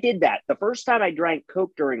 I did that. The first time I drank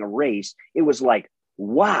Coke during a race, it was like,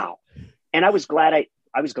 wow. And I was glad I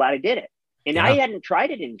did it. And I hadn't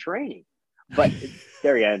tried it in training, but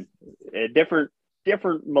there you go.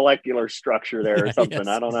 Different molecular structure there or something. Yes,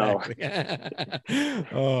 I don't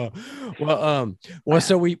know. Well,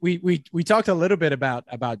 so we talked a little bit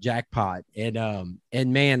about Jackpot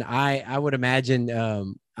and man, I would imagine,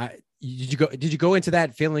 did you go into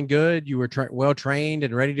that feeling good? You were well trained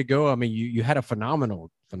and ready to go. I mean, you had a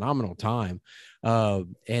phenomenal time.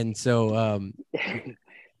 And so,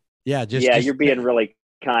 you're being really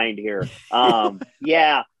kind here.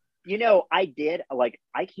 Yeah.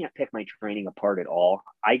 I can't pick my training apart at all.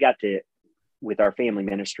 I got to, with our family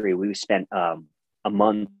ministry, we spent a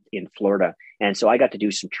month in Florida. And so I got to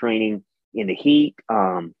do some training in the heat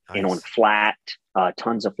and on flat,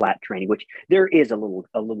 tons of flat training, which there is a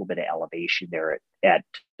little bit of elevation there at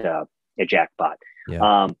at Jackpot.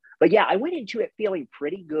 Yeah. But yeah, I went into it feeling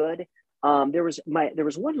pretty good. There was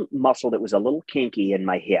one muscle that was a little kinky in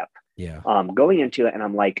my hip. Yeah. Going into it, and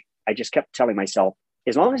I'm like, I just kept telling myself,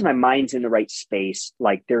 as long as my mind's in the right space,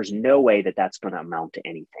 like there's no way that that's going to amount to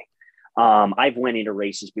anything. I've went into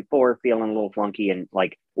races before feeling a little funky, and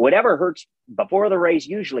like whatever hurts before the race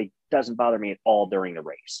usually doesn't bother me at all during the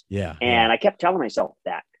race. Yeah. And I kept telling myself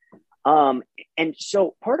that. And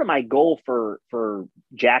so part of my goal for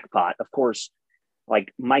Jackpot, of course,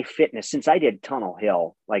 like my fitness, since I did Tunnel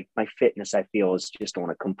Hill, like my fitness, I feel is just on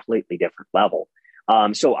a completely different level.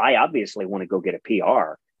 So I obviously want to go get a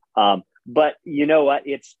PR. But you know what?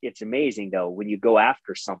 It's amazing though, when you go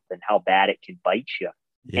after something, how bad it can bite you.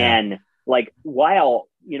 Yeah. And like, while,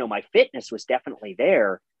 my fitness was definitely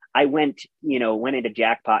there, I went into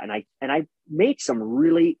Jackpot and I made some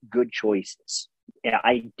really good choices. And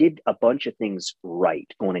I did a bunch of things right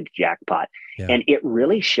going into Jackpot, and it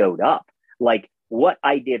really showed up. Like what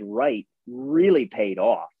I did right really paid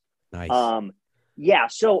off. Nice. Yeah.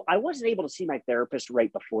 So I wasn't able to see my therapist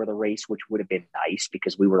right before the race, which would have been nice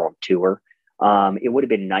because we were on tour. It would have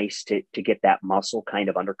been nice to get that muscle kind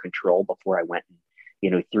of under control before I went and,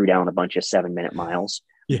 threw down a bunch of 7-minute miles.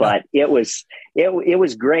 Yeah. But it was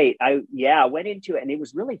great. I went into it and it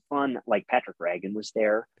was really fun. Like Patrick Reagan was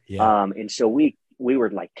there. Yeah. And so we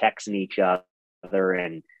were like texting each other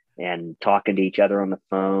and talking to each other on the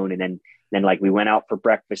phone. And then like we went out for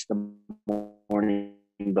breakfast the morning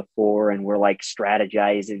before, and we're like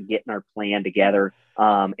strategizing, getting our plan together.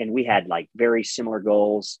 And we had like very similar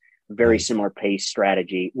goals, very similar pace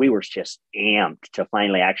strategy. We were just amped to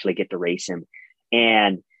finally actually get to race him.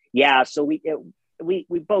 And yeah, so we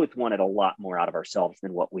both wanted a lot more out of ourselves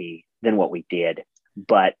than what we did.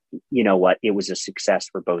 But you know what? It was a success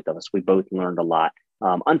for both of us. We both learned a lot.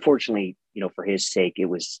 Unfortunately, for his sake, it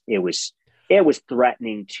was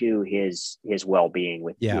threatening to his well-being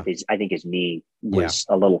with his, I think his knee was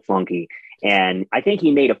a little funky. And I think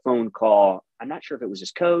he made a phone call. I'm not sure if it was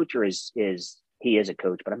his coach or he is a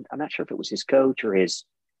coach, but I'm not sure if it was his coach or his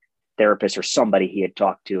therapist or somebody he had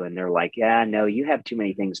talked to. And they're like, yeah, no, you have too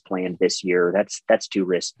many things planned this year. That's too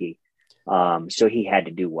risky. So he had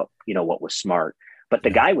to do what was smart. But the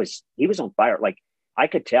guy he was on fire. Like I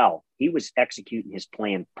could tell he was executing his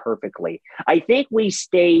plan perfectly. I think we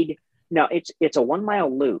stayed. Now it's a 1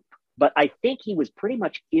 mile loop, but I think he was pretty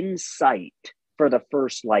much in sight for the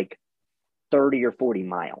first like 30 or 40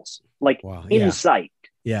 miles, like in sight.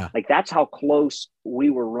 Yeah. Like that's how close we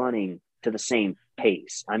were running to the same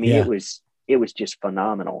pace. I mean, it was just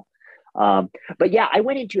phenomenal. But yeah, I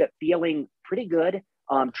went into it feeling pretty good.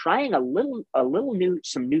 Trying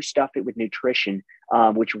some new stuff with nutrition,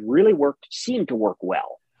 which really seemed to work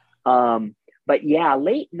well. But yeah,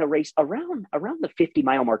 late in the race, around the 50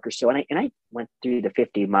 mile mark or so, and I went through the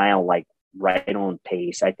 50 mile like right on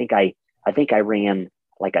pace. I think I ran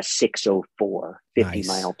like a 6:04 50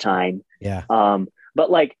 mile time. Yeah.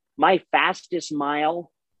 But like my fastest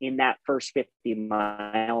mile in that first 50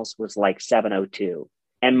 miles was like 7:02,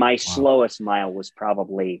 and my slowest mile was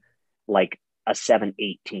probably like a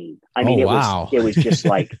 7:18. I mean, it was just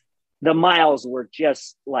like the miles were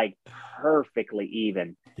just like perfectly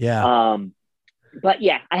even. Yeah. But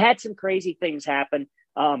yeah, I had some crazy things happen.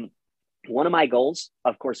 One of my goals,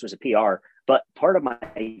 of course, was a PR, but part of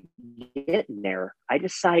my getting there, I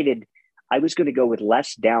decided I was going to go with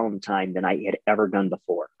less downtime than I had ever done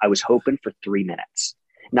before. I was hoping for 3 minutes.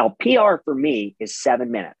 Now, PR for me is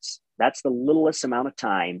 7 minutes. That's the littlest amount of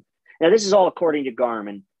time. Now, this is all according to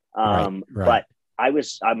Garmin. Right. But I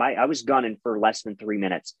was gunning for less than 3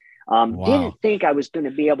 minutes. Didn't think I was going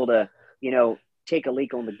to be able to, take a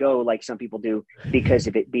leak on the go like some people do because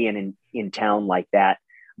of it being in town like that.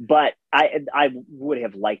 But I would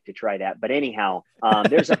have liked to try that. But anyhow,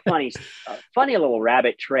 there's a funny little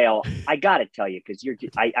rabbit trail. I got to tell you, because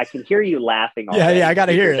I can hear you laughing. Yeah. I got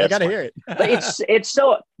to hear it. But it's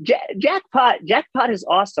so Jackpot is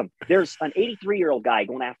awesome. There's an 83-year-old guy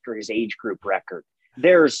going after his age group record.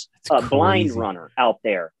 There's a blind runner out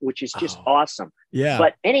there, which is just awesome. Yeah.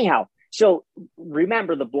 But anyhow, so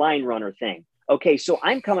remember the blind runner thing. Okay. So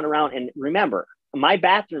I'm coming around, and remember my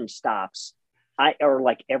bathroom stops are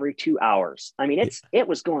like every 2 hours. I mean, it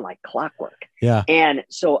was going like clockwork. Yeah. And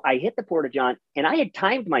so I hit the Porta-John, and I had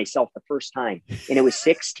timed myself the first time, and it was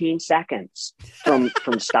 16 seconds from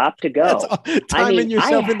stop to go. Timing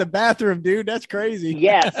yourself in the bathroom, dude. That's crazy.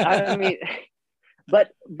 Yes. I mean,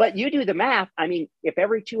 but you do the math. I mean, if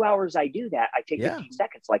every 2 hours I do that, I take 15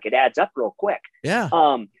 seconds, like it adds up real quick. Yeah.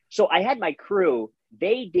 So I had my crew,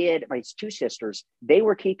 they did, my two sisters, they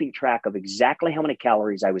were keeping track of exactly how many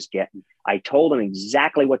calories I was getting. I told them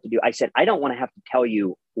exactly what to do. I said, I don't want to have to tell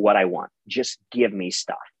you what I want. Just give me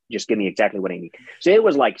stuff. Just give me exactly what I need. So it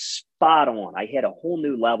was like spot on. I hit a whole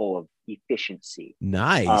new level of efficiency.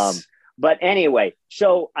 Nice. But anyway,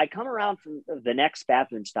 so I come around from the next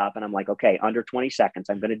bathroom stop and I'm like, okay, under 20 seconds,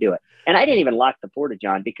 I'm going to do it. And I didn't even lock the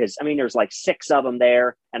Porta-John because, I mean, there's like 6 of them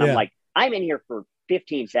there. And I'm like, I'm in here for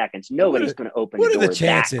 15 seconds. Nobody's going to open the door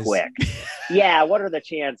that quick. Yeah. What are the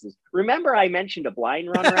chances? Remember I mentioned a blind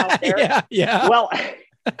runner out there? Yeah. Well,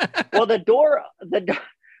 the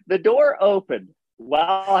door opened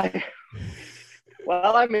while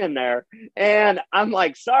I'm in there and I'm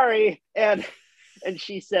like, sorry. And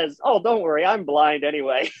she says, oh, don't worry. I'm blind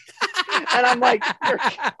anyway. And I'm like,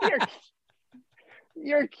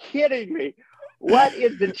 you're kidding me. What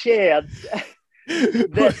is the chance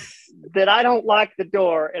that I don't lock the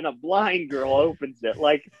door and a blind girl opens it?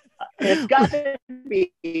 Like, it's got to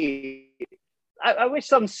be. I wish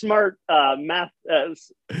some smart math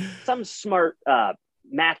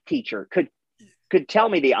teacher could tell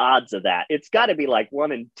me the odds of that. It's got to be like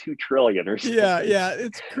 1 in 2 trillion or something. Yeah.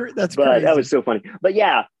 That's but crazy. That was so funny. But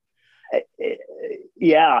yeah.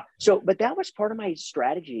 So, but that was part of my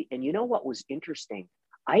strategy. And you know what was interesting?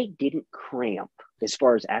 I didn't cramp as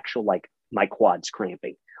far as actual, like my quads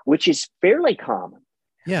cramping, which is fairly common.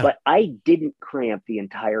 Yeah. But I didn't cramp the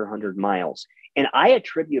entire 100 miles. And I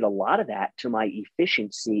attribute a lot of that to my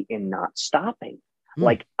efficiency in not stopping.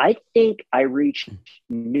 Like, I think I reached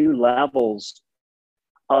new levels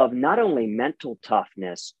of not only mental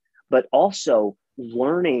toughness, but also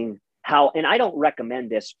learning how, and I don't recommend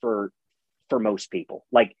this for most people.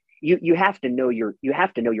 Like, you have to know your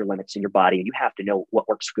limits in your body, and you have to know what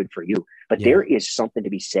works good for you. But there is something to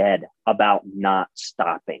be said about not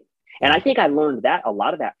stopping. And I think I learned a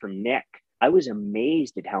lot of that from Nick. I was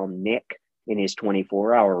amazed at how Nick, in his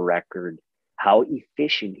 24-hour record, how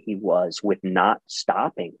efficient he was with not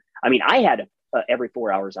stopping. I mean, I had every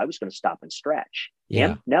 4 hours, I was going to stop and stretch.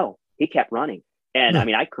 Him, no, he kept running. And I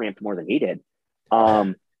mean, I cramped more than he did.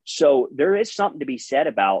 So there is something to be said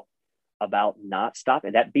about not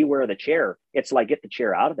stopping. That beware of the chair. It's like, get the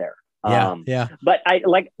chair out of there. But I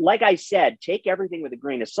like I said, take everything with a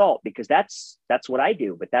grain of salt, because that's what I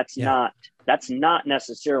do. But that's not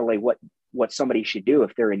necessarily what somebody should do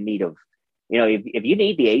if they're in need of, if you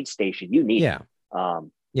need the aid station, you need it.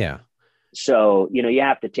 So, you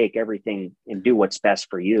have to take everything and do what's best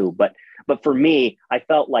for you. But for me, I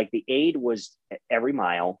felt like the aid was every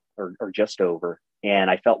mile or just over. And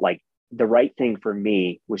I felt like the right thing for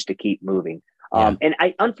me was to keep moving. And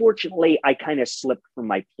unfortunately, I kind of slipped from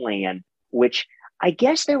my plan, which I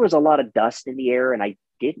guess there was a lot of dust in the air, and I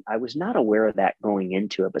was not aware of that going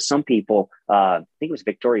into it. But some people, I think it was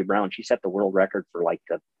Victoria Brown, she set the world record for like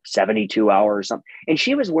the 72 hours or something. And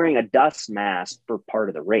she was wearing a dust mask for part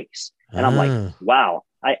of the race. And I'm like, wow.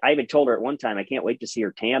 I even told her at one time, I can't wait to see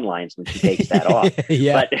her tan lines when she takes that off.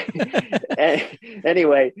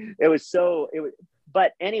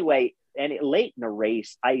 But anyway, and late in the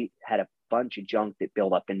race, I had a bunch of junk that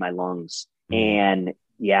built up in my lungs. And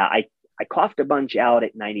I coughed a bunch out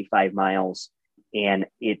at 95 miles, and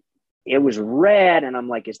it was red. And I'm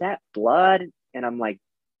like, is that blood? And I'm like,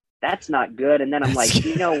 that's not good. And then I'm like,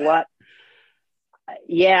 you know what?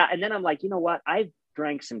 And then I'm like, you know what? I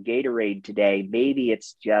drank some Gatorade today. Maybe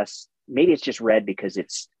it's just red because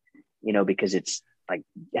it's like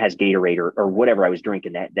has Gatorade or whatever I was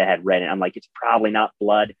drinking that had red. And I'm like, it's probably not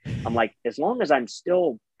blood. I'm like, as long as I'm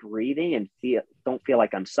still breathing and don't feel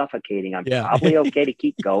like I'm suffocating, I'm probably okay to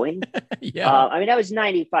keep going. I mean, I was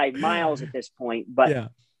 95 miles at this point,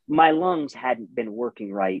 but my lungs hadn't been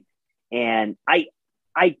working right. And I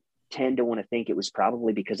tend to want to think it was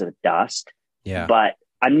probably because of the dust. But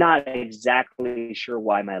I'm not exactly sure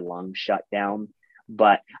why my lungs shut down.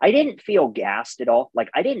 But I didn't feel gassed at all. Like,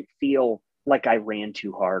 I didn't feel like I ran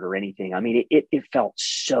too hard or anything. I mean, it felt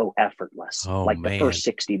so effortless. The first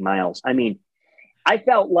 60 miles. I mean, I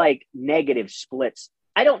felt like negative splits.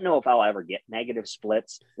 I don't know if I'll ever get negative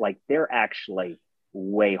splits. Like, they're actually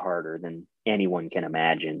way harder than anyone can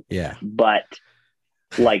imagine. But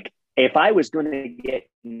like, if I was going to get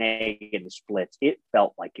negative splits, it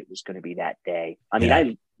felt like it was going to be that day. I mean,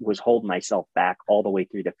 I was holding myself back all the way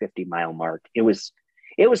through the 50-mile mark. It was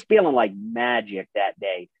feeling like magic that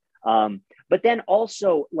day. But then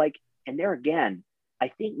also, like, and there again, I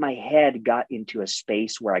think my head got into a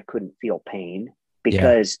space where I couldn't feel pain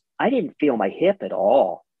because I didn't feel my hip at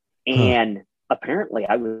all. And apparently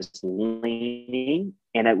I was leaning,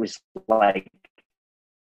 and it was like,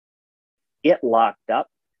 it locked up.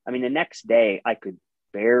 I mean, the next day I could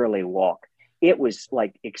barely walk. it was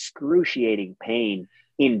like excruciating pain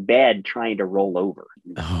in bed trying to roll over.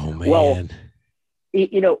 Oh man. Well,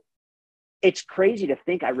 it's crazy to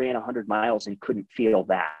think I ran 100 miles and couldn't feel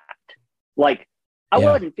that. Like I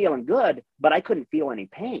wasn't feeling good, but I couldn't feel any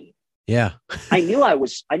pain. Yeah. I knew I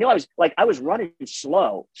was like, I was running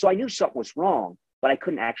slow. So I knew something was wrong, but I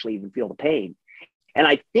couldn't actually even feel the pain. And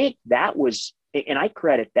I think that was, and I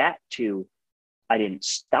credit that to, I didn't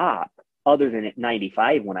stop other than at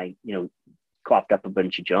 95 when I, coughed up a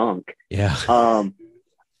bunch of junk. Yeah.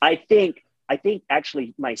 I think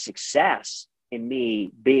actually my success in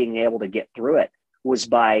me being able to get through it was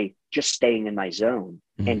by just staying in my zone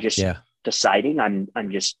and just deciding I'm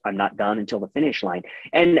not done until the finish line.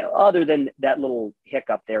 And other than that little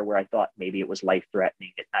hiccup there where I thought maybe it was life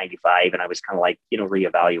threatening at 95 and I was kind of like,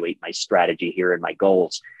 reevaluate my strategy here and my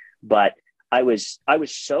goals. But I was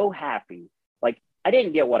so happy. Like I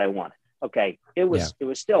didn't get what I wanted. Okay. It was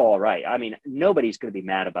still all right. I mean, nobody's going to be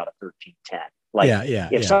mad about a 13:10. Like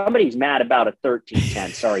if somebody's mad about a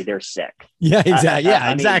 13:10, sorry, they're sick. Yeah,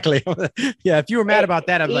 exactly. Exactly. Yeah. If you were mad about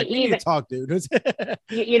that, I'm like, we need to talk, dude.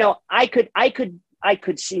 I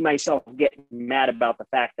could see myself getting mad about the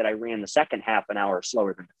fact that I ran the second half an hour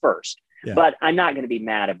slower than the first, but I'm not going to be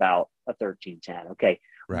mad about a 13:10. Okay.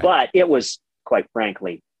 Right. But it was quite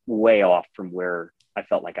frankly way off from where I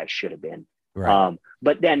felt like I should have been. Right.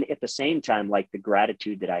 But then at the same time, like the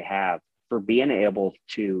gratitude that I have for being able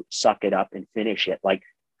to suck it up and finish it. Like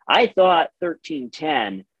I thought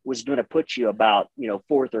 13:10 was going to put you about,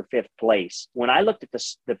 fourth or fifth place. When I looked at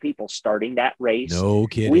the people starting that race, no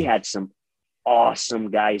kidding, we had some awesome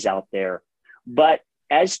guys out there. But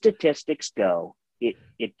as statistics go, it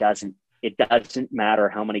doesn't matter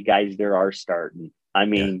how many guys there are starting. I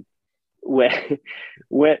mean, how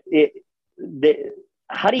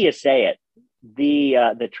do you say it?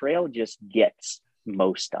 The trail just gets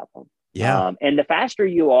most of them. Yeah. And the faster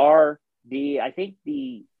you are, I think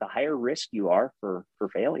the higher risk you are for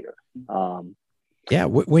failure. Yeah,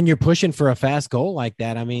 when you're pushing for a fast goal like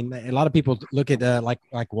that, I mean, a lot of people look at like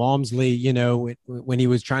Walmsley, when he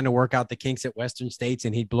was trying to work out the kinks at Western States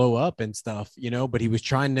and he'd blow up and stuff, but he was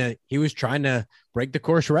trying to break the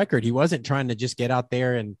course record. He wasn't trying to just get out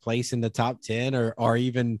there and place in the top 10 or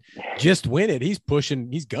even just win it. He's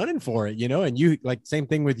pushing, he's gunning for it, and you like same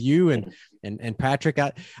thing with you and Patrick.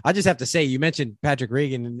 I just have to say, you mentioned Patrick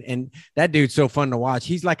Regan and that dude's so fun to watch.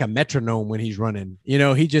 He's like a metronome when he's running,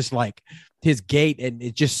 he just like his gait and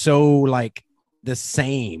it's just so like the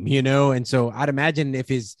same, and so I'd imagine if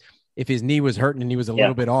his knee was hurting and he was a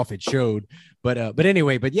little bit off, it showed, but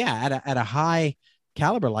anyway, at a high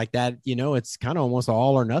caliber like that, it's kind of almost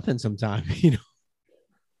all or nothing sometimes,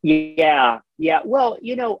 Yeah. Well,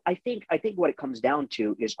 I think what it comes down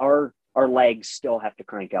to is our legs still have to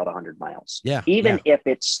crank out 100 miles. Yeah. Even if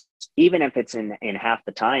it's in half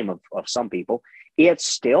the time of some people, it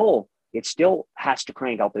still has to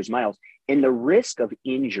crank out those miles. And the risk of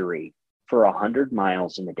injury for 100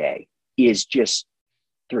 miles in a day is just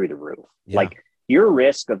through the roof. Yeah. Like your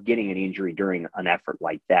risk of getting an injury during an effort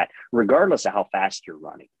like that, regardless of how fast you're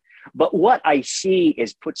running. But what I see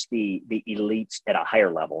is puts the elites at a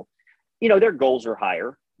higher level. Their goals are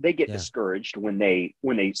higher. They get discouraged when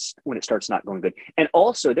it starts not going good. And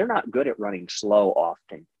also they're not good at running slow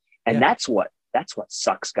often. And that's what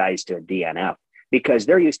sucks guys to a DNF because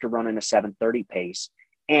they're used to running a 7:30 pace.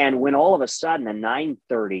 And when all of a sudden a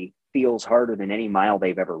 9:30 feels harder than any mile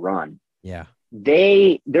they've ever run,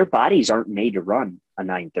 their bodies aren't made to run a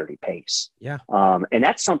 9:30 pace. Yeah. And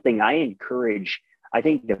that's something I encourage. I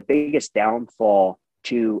think the biggest downfall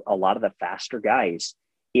to a lot of the faster guys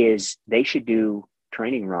is they should do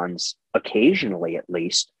training runs occasionally, at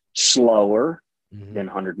least slower than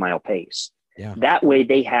 100-mile pace. Yeah. That way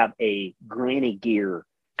they have a granny gear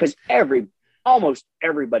because almost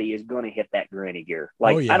everybody is going to hit that granny gear.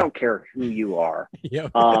 Like, I don't care who you are.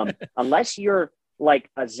 Unless you're like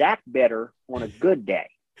a Zach Bitter on a good day,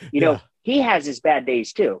 he has his bad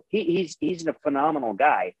days too. He's a phenomenal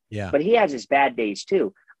guy, but he has his bad days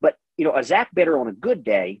too. But, a Zach Bitter on a good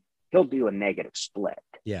day, he'll do a negative split.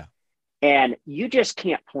 Yeah. And you just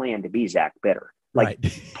can't plan to be Zach Bitter. Like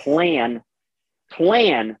plan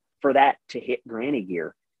for that to hit granny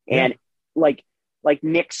gear. And like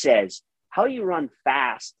Nick says, how you run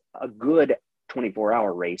fast, a good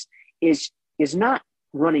 24-hour race is not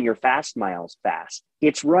running your fast miles fast.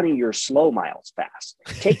 It's running your slow miles fast.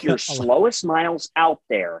 Take your slowest miles out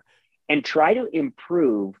there and try to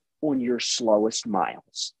improve on your slowest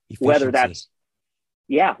miles. Efficiency.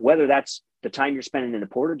 Whether that's the time you're spending in the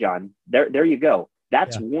Porta-John, there you go.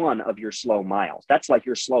 That's one of your slow miles. That's like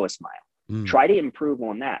your slowest mile. Try to improve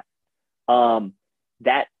on that.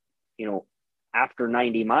 after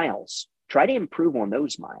 90 miles. Try to improve on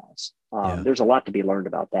those miles. Yeah. There's a lot to be learned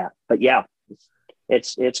about that. But yeah,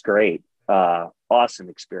 it's great. Awesome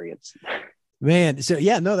experience. Man, so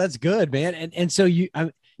yeah, no, that's good, man. And so you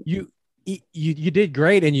did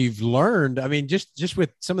great, and you've learned. I mean, just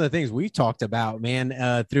with some of the things we talked about,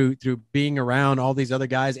 man, through being around all these other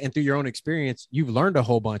guys and through your own experience, you've learned a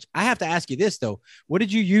whole bunch. I have to ask you this though: what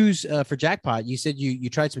did you use for Jackpot? You said you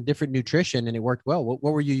tried some different nutrition and it worked well. What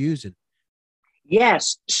were you using?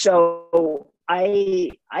 Yes. So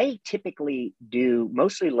I typically do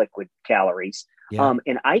mostly liquid calories. Yeah.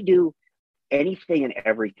 And I do anything and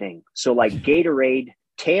everything. So like Gatorade,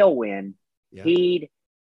 Tailwind, Yeah. Heed,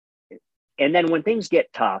 and then when things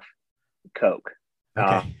get tough, Coke.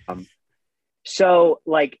 Okay. So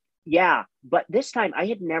like, yeah, but this time I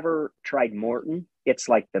had never tried Morton. It's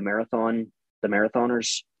like the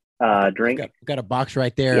marathoners drink. I've got a box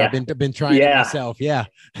right there. Yeah. I've been trying it myself. Yeah.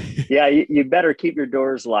 Yeah. You better keep your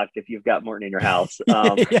doors locked if you've got Morton in your house.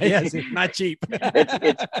 Yeah, it's not cheap.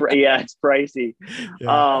 it's pricey.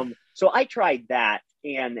 Yeah. So I tried that,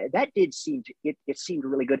 and that did seem to, it seemed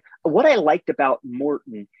really good. What I liked about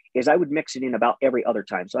Morton is I would mix it in about every other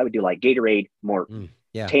time. So I would do like Gatorade, Morton,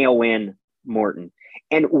 Tailwind, Morton.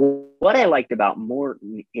 And what I liked about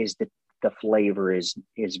Morton is that the flavor is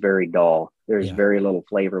very dull. There's very little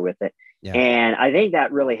flavor with it. Yeah. And I think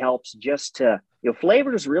that really helps just to,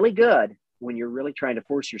 flavor is really good when you're really trying to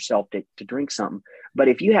force yourself to drink something. But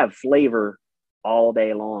if you have flavor all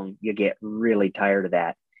day long, you get really tired of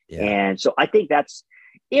that. Yeah. And so I think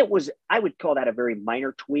I would call that a very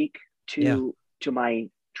minor tweak to my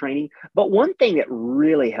training. But one thing that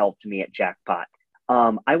really helped me at Jackpot,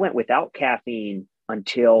 I went without caffeine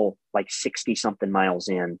until like 60 something miles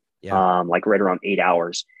in, like right around 8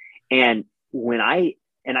 hours. And I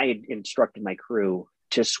had instructed my crew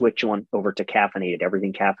to switch on over to caffeinated,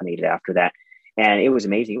 everything caffeinated after that. And it was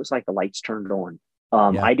amazing. It was like the lights turned on.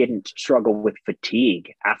 I didn't struggle with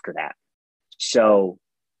fatigue after that. So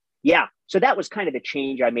that was kind of the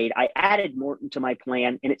change I made. I added Morton to my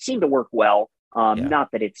plan, and it seemed to work well.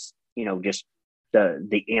 Not that it's, just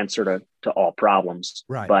the answer to all problems,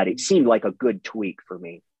 right? But it seemed like a good tweak for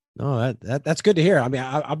me. No, that's good to hear. I mean,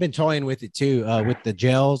 I've been toying with it too, with the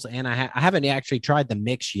gels, and I haven't actually tried the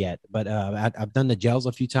mix yet, but I've done the gels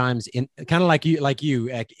a few times, in kind of like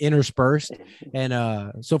you interspersed,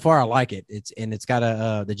 and so far I like it. It's got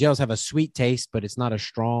the gels have a sweet taste, but it's not a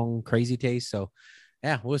strong, crazy taste. So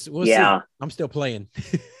yeah, we'll see. I'm still playing.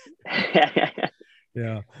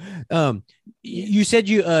 Yeah. You said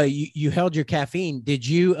you held your caffeine. Did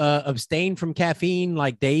you abstain from caffeine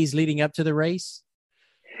like days leading up to the race?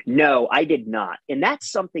 No, I did not. And that's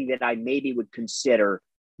something that I maybe would consider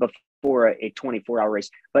before a 24-hour race.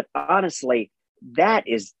 But honestly, that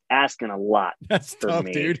is asking a lot. That's tough,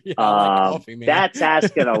 me. Dude. Yeah, I like coffee, man. That's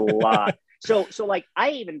asking a lot. So like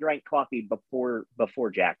I even drank coffee before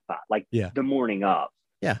Jackpot, like the morning of.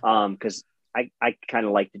 Yeah. Because I kind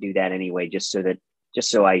of like to do that anyway, just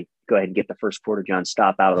so I go ahead and get the first Porta John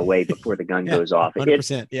stop out of the way before the gun goes off.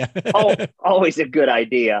 100%. Yeah. Always a good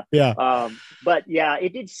idea. Yeah. But yeah,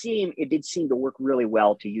 it did seem to work really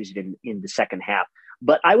well to use it in the second half.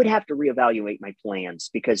 But I would have to reevaluate my plans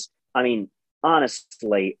because, I mean,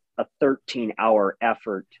 honestly, a 13-hour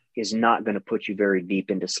effort is not going to put you very deep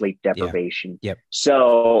into sleep deprivation. Yeah. Yep.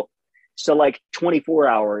 So like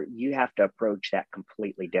 24-hour, you have to approach that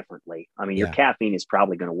completely differently. I mean, your caffeine is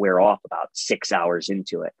probably going to wear off about 6 hours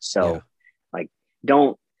into it. So like,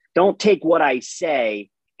 don't take what I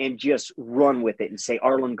say and just run with it and say,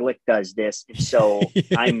 Arlen Glick does this. And so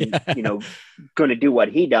I'm, going to do what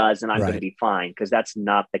he does and I'm going to be fine. Because that's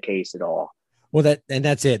not the case at all. Well,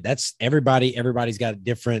 that's it. That's everybody's got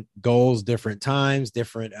different goals, different times,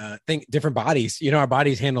 different bodies, our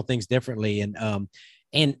bodies handle things differently. And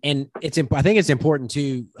I think it's important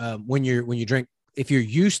too, when you drink, if you're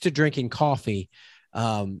used to drinking coffee,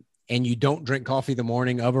 and you don't drink coffee the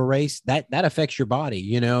morning of a race, that affects your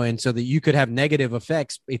body, and so that you could have negative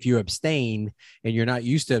effects if you abstain and you're not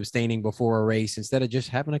used to abstaining before a race, instead of just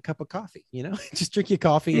having a cup of coffee, just drink your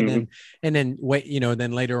coffee and then wait,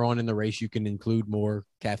 then later on in the race, you can include more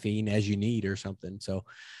caffeine as you need or something. So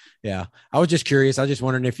yeah, I was just curious. I was just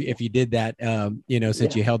wondering if you did that,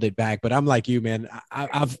 since you held it back. But I'm like you, man.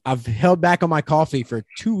 I've held back on my coffee for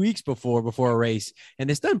 2 weeks before a race, and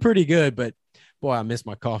it's done pretty good. But boy, I miss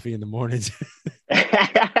my coffee in the mornings.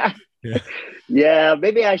 Yeah,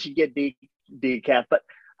 maybe I should get decaf. But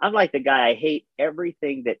I'm like the guy. I hate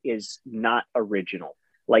everything that is not original.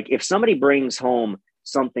 Like if somebody brings home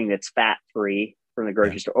something that's fat free from the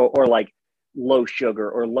grocery store, or like low sugar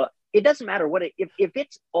or it doesn't matter what if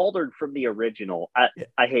it's altered from the original,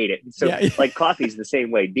 I hate it. So like coffee's the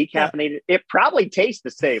same way. Decaffeinated, it probably tastes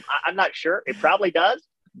the same. I'm not sure. It probably does,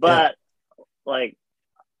 but like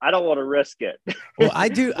I don't want to risk it. Well, I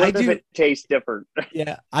do. I do. It tastes different.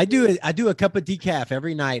 Yeah, I do. I do a cup of decaf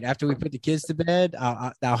every night after we put the kids to bed.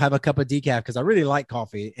 I'll have a cup of decaf because I really like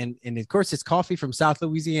coffee, and of course it's coffee from South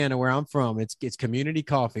Louisiana where I'm from. It's community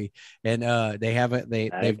coffee, and they have it.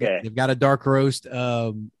 They've got a dark roast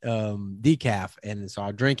decaf, and so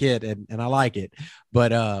I drink it and I like it. But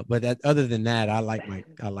that other than that, I like my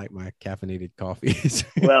caffeinated coffees.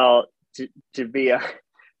 Well, to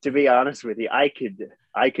be honest with you,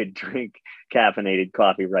 I could drink caffeinated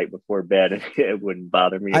coffee right before bed and it wouldn't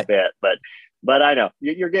bother me a bit. But I know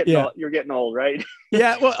you're getting old, right?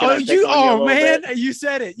 Yeah. Well, man, you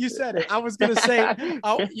said it. I was gonna say,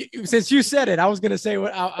 since you said it, I was gonna say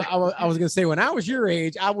what I was gonna say. When I was your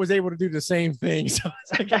age, I was able to do the same thing. So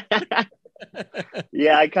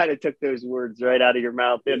yeah, I kind of took those words right out of your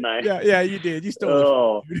mouth, didn't I? Yeah, you did. You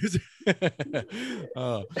stole it.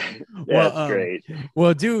 Oh, that's great.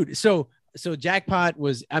 Well, dude, so Jackpot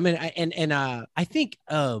was, I mean, I think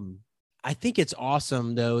it's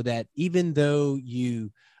awesome though, that even though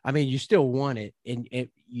you still won it and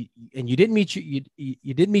you didn't meet you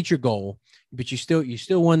didn't meet your goal, but you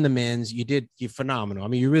still won the men's. You're phenomenal. I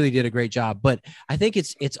mean, you really did a great job, but I think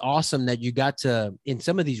it's awesome that you got to, in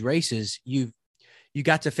some of these races, you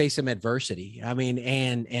got to face some adversity. I mean,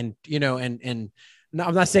 and no,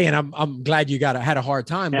 I'm not saying I'm glad you had a hard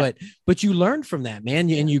time, but you learned from that, man.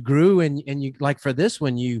 And you grew and you, like for this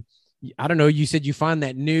one, I don't know, you said you find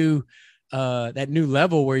that new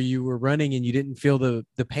level where you were running and you didn't feel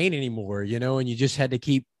the pain anymore, and you just had to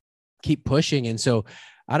keep pushing. And so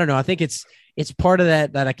I don't know, I think it's part of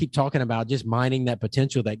that I keep talking about, just mining that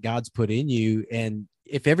potential that God's put in you. And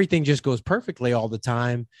if everything just goes perfectly all the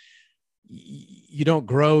time, you don't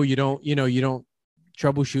grow, you don't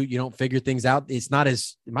troubleshoot, you don't figure things out. It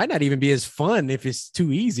might not even be as fun if it's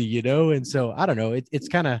too easy, And so I don't know, it's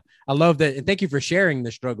kind of, I love that. And thank you for sharing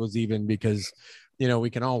the struggles, even because, we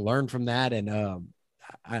can all learn from that. And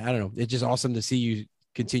I don't know, it's just awesome to see you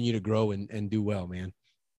continue to grow and do well, man.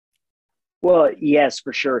 Well, yes,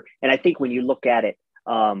 for sure. And I think when you look at it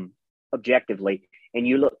objectively, and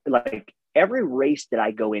you look, like every race that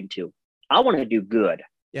I go into, I want to do good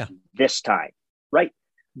this time, right?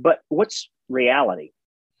 But what's reality?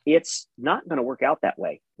 It's not going to work out that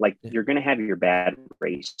way. Like you're going to have your bad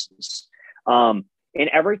races. And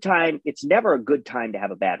every time, it's never a good time to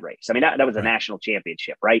have a bad race. I mean, that was a national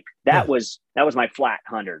championship, right? That was my flat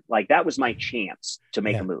 100. Like that was my chance to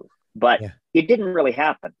make a move, but it didn't really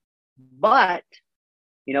happen. But,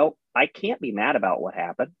 I can't be mad about what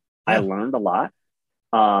happened. I learned a lot,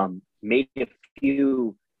 made a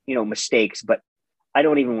few, mistakes, but I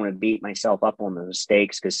don't even want to beat myself up on the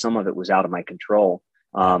mistakes because some of it was out of my control.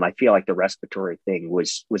 I feel like the respiratory thing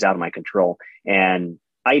was out of my control, and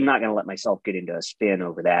I'm not going to let myself get into a spin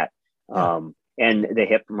over that. And the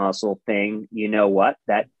hip muscle thing, what,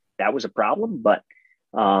 that was a problem, but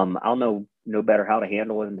I'll know better how to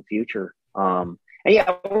handle it in the future. And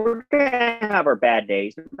we're going to have our bad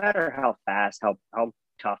days, no matter how fast, how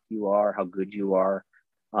tough you are, how good you are.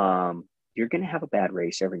 You're going to have a bad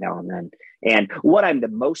race every now and then. And what I'm the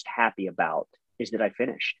most happy about is that I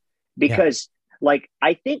finished, because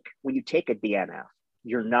I think when you take a DNF,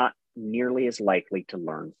 you're not nearly as likely to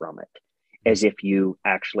learn from it as if you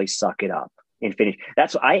actually suck it up and finish.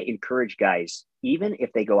 That's what I encourage guys, even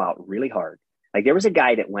if they go out really hard. Like there was a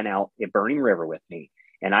guy that went out at Burning River with me,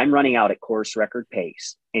 and I'm running out at course record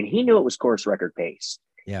pace, and he knew it was course record pace.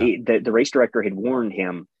 The race director had warned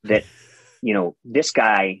him that, this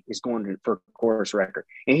guy is going for course record,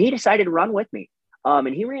 and he decided to run with me.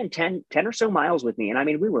 And he ran 10 or so miles with me. And I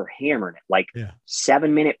mean, we were hammering it,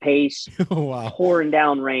 7-minute pace, pouring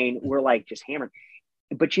down rain. We're like just hammering.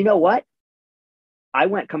 But you know what? I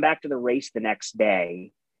come back to the race the next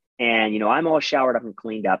day, and, I'm all showered up and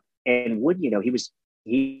cleaned up. And Wood,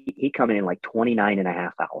 he coming in like 29 and a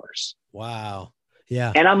half hours. Wow.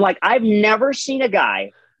 Yeah. And I'm like, I've never seen a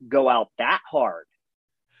guy go out that hard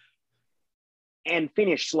and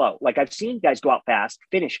finish slow. Like I've seen guys go out fast,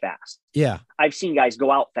 finish fast. Yeah. I've seen guys go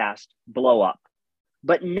out fast, blow up,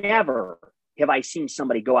 but never have I seen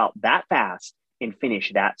somebody go out that fast and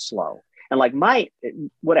finish that slow. And like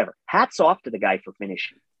hats off to the guy for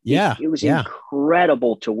finishing. Yeah. It was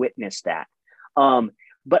incredible to witness that.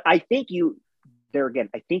 But I think you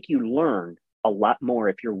learn a lot more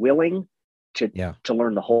if you're willing to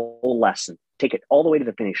learn the whole lesson. Take it all the way to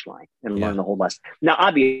the finish line and learn the whole lesson. Now,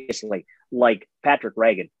 obviously, like Patrick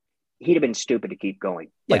Reagan, he'd have been stupid to keep going.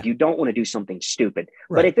 Like, Yeah. you don't want to do something stupid.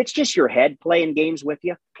 Right. But if it's just your head playing games with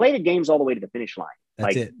you, play the games all the way to the finish line.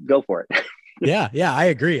 That's like, it. Go for it. Yeah, I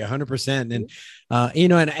agree 100%. And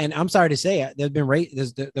and I'm sorry to say, there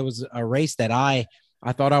was a race that I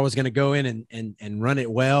thought I was going to go in and run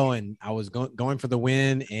it well, and I was going for the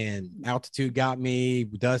win, and altitude got me,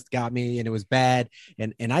 dust got me, and it was bad,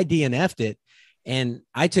 and I DNF'd it. And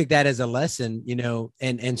I took that as a lesson,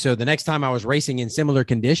 and so the next time I was racing in similar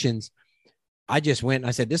conditions, I just went and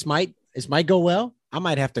I said, this might go well. I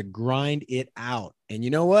might have to grind it out. And you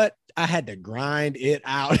know what? I had to grind it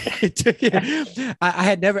out. I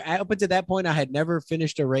had never, up until that point, I had never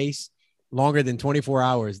finished a race longer than 24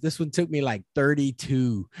 hours. This one took me like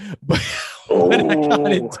 32, but when I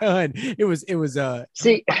got it done, it was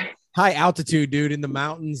See, high altitude, dude, in the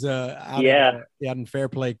mountains, out in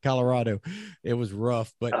Fairplay, Colorado. It was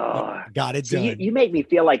rough, but got it done. You make me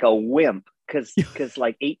feel like a wimp, because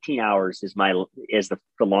like 18 hours is the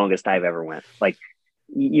longest I've ever went. Like,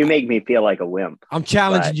 you make me feel like a wimp. I'm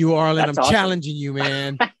challenging you, Arlen. I'm awesome. Challenging you,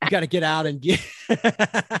 man. You got to get out and get.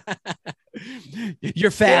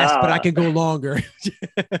 You're fast, but I can go longer.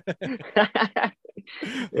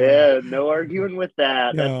 Yeah, no arguing with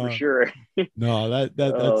that. That's for sure. No,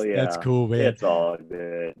 that's cool, man. It's all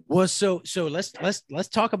good. Well, so let's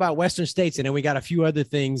talk about Western States, and then we got a few other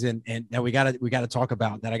things and that we got to talk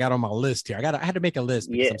about that I got on my list here. I had to make a list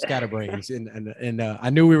because I'm scatterbrains, and I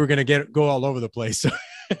knew we were gonna go all over the place. So.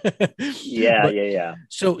 Yeah.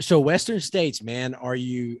 So Western States, man, are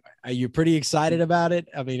you pretty excited about it?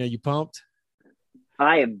 I mean, are you pumped?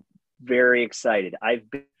 I am very excited. I've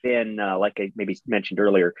been, like I maybe mentioned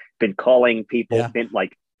earlier, been calling people, been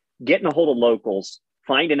like getting a hold of locals,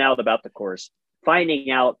 finding out about the course, finding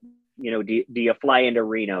out, do you fly into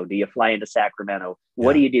Reno? Do you fly into Sacramento?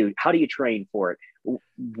 What do you do? How do you train for it?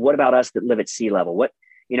 What about us that live at sea level?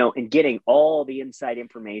 And getting all the inside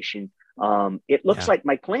information. It looks like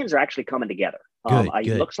my plans are actually coming together.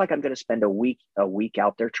 It looks like I'm going to spend a week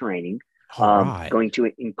out there training. Going to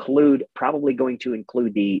include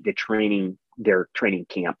the training, their training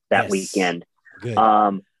camp that weekend. Good.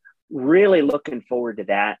 Really looking forward to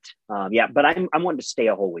that. But I'm wanting to stay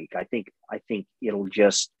a whole week. I think it'll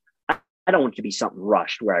just, I don't want it to be something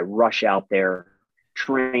rushed where I rush out there,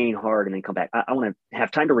 train hard, and then come back. I want to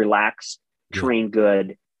have time to relax, train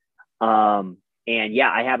good. I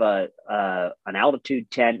have an altitude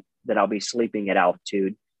tent that I'll be sleeping at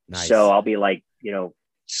altitude. Nice. So I'll be like,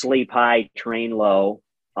 sleep high, train low,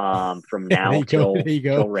 from now till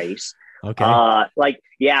race. Okay.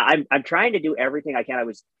 I'm trying to do everything I can. I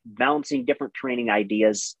was bouncing different training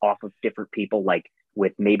ideas off of different people, like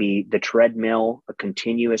with maybe the treadmill, a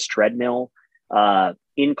continuous treadmill,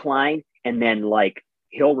 incline, and then like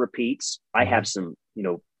hill repeats. I have some,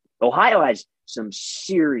 Ohio has some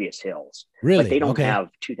serious hills. Really? But they don't have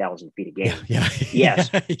 2,000 feet of gain. Yeah. Yes.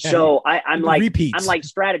 So I'm like repeats. I'm like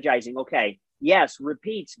strategizing. Okay. Yes,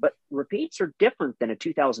 repeats, but repeats are different than a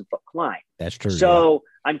 2,000-foot climb. That's true. So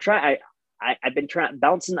I'm trying. I've been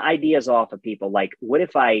bouncing ideas off of people. Like, what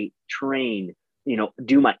if I train,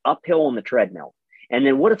 do my uphill on the treadmill, and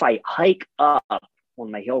then what if I hike up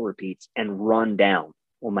on my hill repeats and run down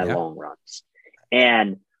on my long runs,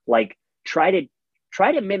 and like try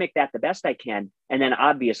to mimic that the best I can, and then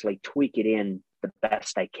obviously tweak it in the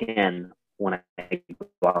best I can when I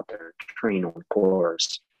go out there to train on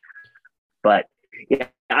course. But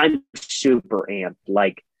I'm super amped,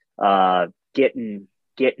 like getting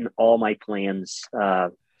all my plans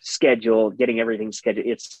scheduled, getting everything scheduled.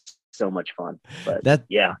 It's so much fun. But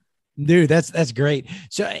dude, that's great.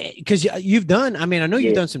 So, because you've done, I know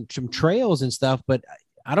you've done some trails and stuff, but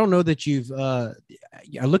I don't know that you've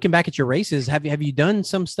looking back at your races. Have you done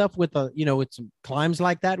some stuff with with some climbs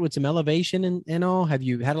like that, with some elevation and all? Have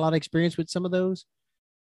you had a lot of experience with some of those?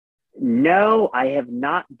 No, I have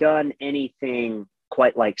not done anything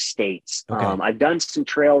quite like States. Okay. I've done some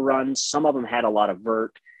trail runs. Some of them had a lot of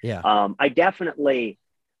vert. Yeah. I definitely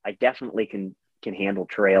can handle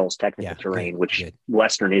trails, technical terrain, which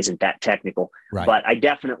Western isn't that technical. Right. But I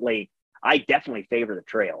definitely favor the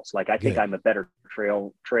trails. Like, I think I'm a better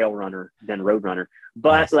trail runner than road runner.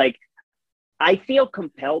 But like, I feel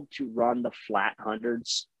compelled to run the flat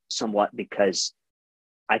hundreds somewhat because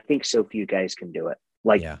I think so few guys can do it.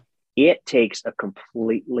 Like, it takes a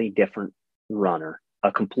completely different runner,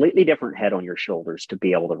 a completely different head on your shoulders to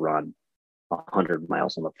be able to run 100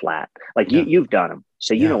 miles on the flat. Like, you've done them,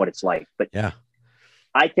 so you know what it's like. But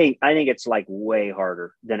I think it's like way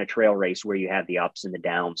harder than a trail race where you have the ups and the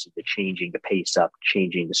downs, the changing the pace up,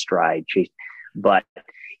 changing the stride. But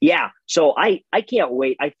so I can't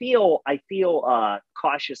wait. I feel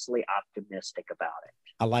cautiously optimistic about it.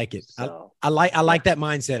 I like it. So, I like that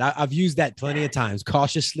mindset. I've used that plenty of times.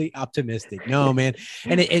 Cautiously optimistic. No, man.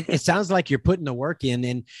 And it sounds like you're putting the work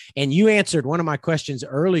in. And you answered one of my questions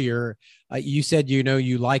earlier. You said, you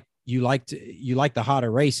like the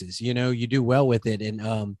hotter races, you do well with it.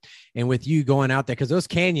 And with you going out there, because those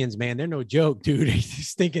canyons, man, they're no joke, dude. It's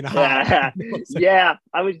stinking hot. Yeah.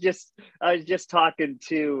 I was just talking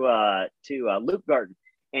to Luke Garden,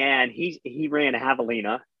 and he ran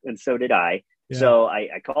Javelina, and so did I. Yeah. So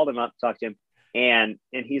I called him up, talked to him, and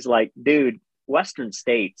he's like, dude, Western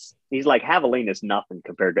States, he's like, Javelina is nothing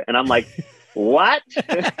compared to, and I'm like, what?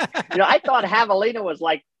 I thought Javelina was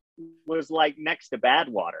like next to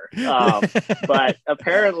Badwater. But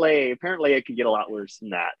apparently it could get a lot worse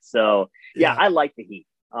than that. So yeah. I like the heat.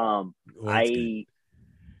 I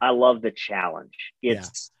love the challenge.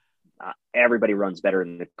 It's everybody runs better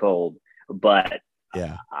in the cold, but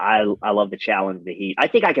I love the challenge, the heat. I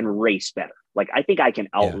think I can race better. Like, I think I can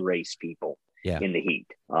outrace people in the heat.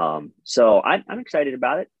 So I'm excited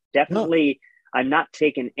about it. Definitely. I'm not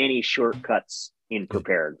taking any shortcuts in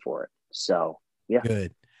preparing for it. So yeah.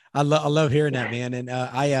 Good. I love hearing that, man. And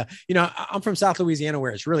I'm from South Louisiana,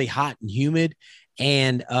 where it's really hot and humid,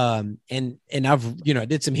 and I've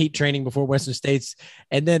did some heat training before Western States,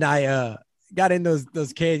 and then I got in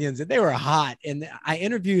those canyons, and they were hot. And I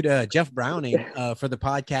interviewed Jeff Browning for the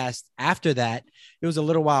podcast after that. It was a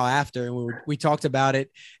little while after, and we talked about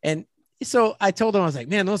it. And so I told him, I was like,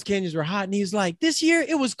 man, those canyons were hot. And he's like, this year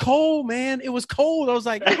it was cold, man. It was cold. I was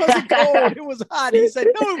like, it wasn't cold. It was hot. He said,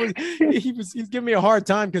 no, he's giving me a hard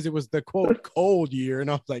time because it was the quote cold year. And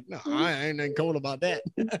I was like, no, I ain't nothing cold about that.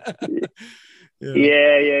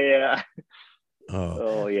 Yeah.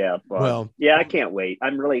 Oh yeah. Well, I can't wait.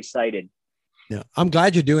 I'm really excited. Yeah, I'm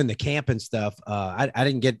glad you're doing the camp and stuff. I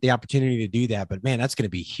didn't get the opportunity to do that, but man, that's going to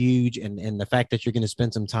be huge. And the fact that you're going to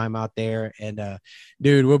spend some time out there, and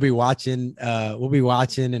dude, we'll be watching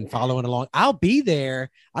and following along. I'll be there.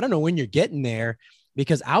 I don't know when you're getting there,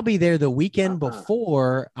 because I'll be there the weekend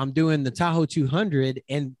before I'm doing the Tahoe 200,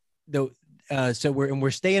 and so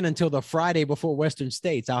we're staying until the Friday before Western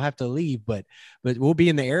States. I'll have to leave, but we'll be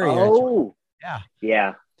in the area. Oh,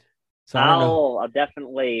 yeah. So we'll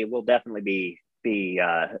definitely be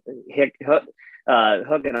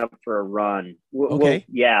hooking up for a run. Okay.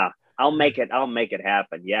 I'll make it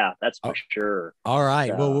happen. Yeah, that's for sure. All right.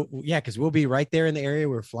 So. Well, yeah, because we'll be right there in the area.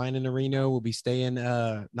 We're flying into Reno. We'll be staying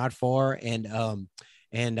not far, and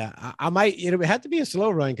I might. It'll have to be a slow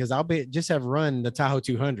run because I'll have run the Tahoe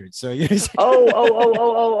 200. So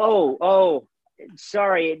oh.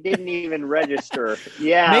 Sorry, it didn't even register.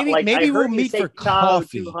 Yeah, maybe we'll meet for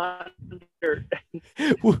coffee.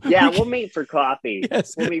 We'll meet for coffee.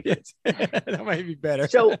 Yes, that might be better.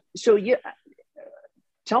 So you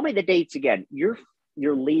tell me the dates again. You're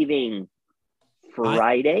leaving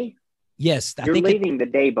Friday. Yes, you're leaving the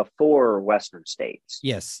day before Western States.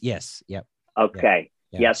 Yes, yep. Okay,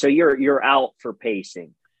 yeah. So you're out for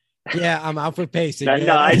pacing. Yeah, I'm out for pacing. I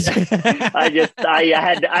had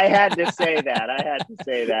to say that.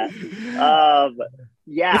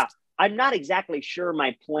 I'm not exactly sure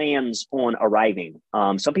my plans on arriving.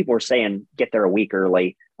 Some people were saying get there a week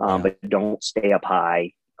early, but don't stay up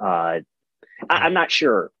high. I'm not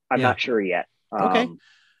sure. I'm not sure yet. Okay.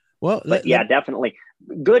 Well, definitely.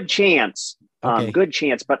 Good chance. Good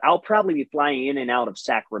chance. But I'll probably be flying in and out of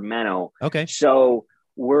Sacramento. Okay. So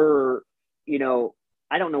we're,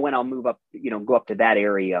 I don't know when I'll move up, go up to that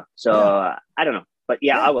area. So I don't know, but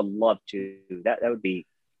I would love to. That would be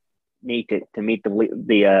neat to meet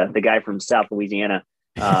the guy from South Louisiana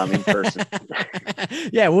in person.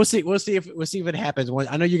 Yeah, we'll see if it happens.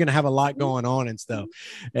 I know you're gonna have a lot going on and stuff,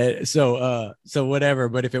 so whatever.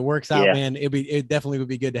 But if it works out, man, it definitely would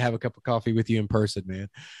be good to have a cup of coffee with you in person, man.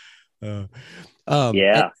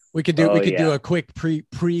 We could do a quick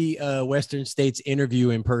pre Western States interview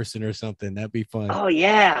in person or something. That'd be fun. Oh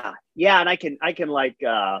yeah. And I can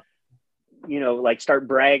start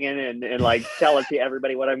bragging and like tell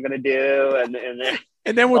everybody what I'm gonna do,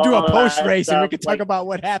 and then we'll do a post race and we can talk about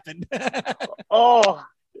what happened. I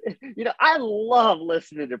love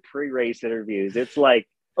listening to pre-race interviews. It's like,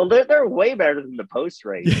 they're way better than the post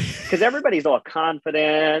race because everybody's all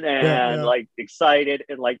confident and like excited,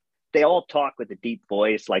 and like they all talk with a deep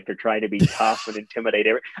voice, like they're trying to be tough and intimidate.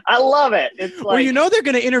 I love it. It's like, they're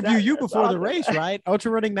going to interview you before the race, right? Ultra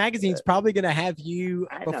Running Magazine's probably going to have you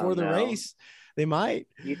before the race. They might.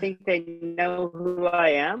 You think they know who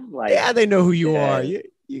I am? They know who you are. You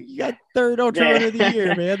got third Ultra Runner of the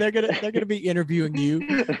year, man. They're gonna be interviewing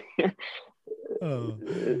you. Oh.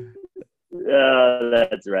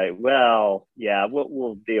 That's right. Well, yeah,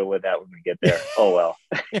 we'll deal with that when we get there. Oh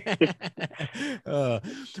uh,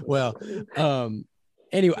 well,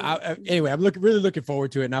 anyway, I'm really looking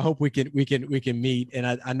forward to it, and I hope we can meet. And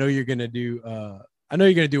I know you're gonna do. I know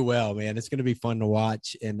you're gonna do well, man. It's gonna be fun to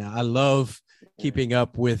watch, and I love keeping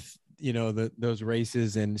up with those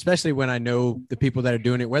races, and especially when I know the people that are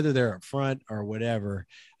doing it, whether they're up front or whatever.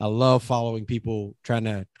 I love following people trying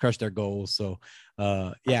to crush their goals. So,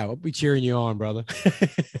 yeah, I'll be cheering you on, brother.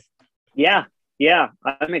 Yeah,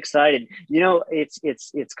 I'm excited.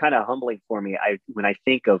 It's kind of humbling for me. When I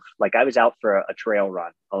think of, like, I was out for a trail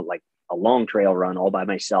run, like a long trail run all by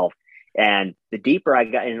myself. And the deeper I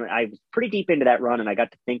got, and I was pretty deep into that run, and I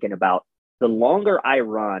got to thinking about the longer I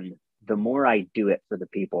run, the more I do it for the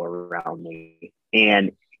people around me.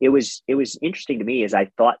 And it was interesting to me as I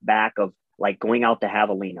thought back of, like, going out to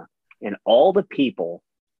Javelina and all the people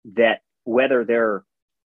that, whether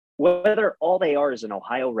all they are is an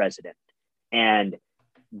Ohio resident and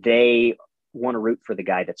they want to root for the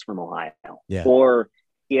guy that's from Ohio, yeah. or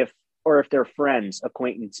if they're friends,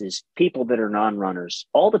 acquaintances, people that are non-runners,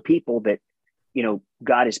 all the people that,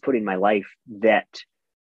 God has put in my life that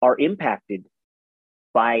are impacted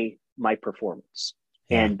by my performance.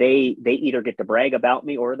 Yeah. And they either get to brag about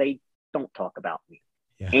me or they don't talk about me.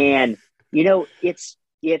 Yeah. And,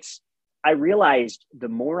 I realized the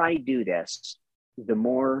more I do this, the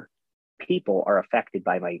more people are affected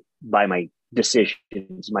by my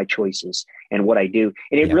decisions, my choices, and what I do.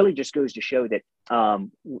 And it really just goes to show that,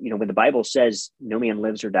 when the Bible says no man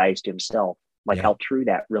lives or dies to himself, like how true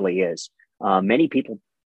that really is. Many people,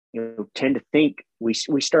 tend to think, we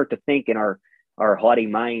start to think in our haughty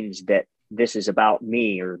minds that this is about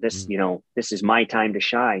me, or this, this is my time to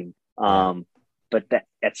shine. But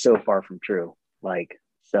that's so far from true.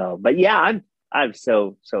 But yeah, I'm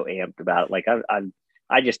so amped about it. Like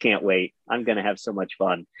I just can't wait. I'm going to have so much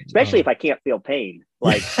fun, especially if I can't feel pain.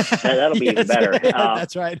 Like that'll be even better.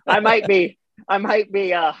 That's right. I might be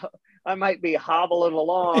hobbling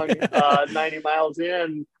along 90 miles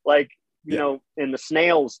in, like, and the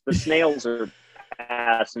snails are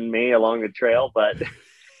passing me along the trail, but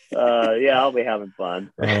I'll be having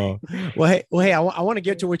fun. Well, hey, I want to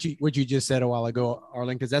get to what you just said a while ago,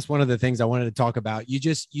 Arlen, because that's one of the things I wanted to talk about.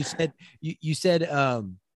 You said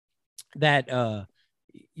that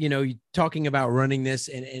you talking about running this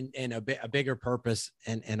and a bigger purpose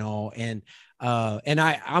and all, and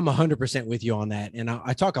I'm 100% with you on that. And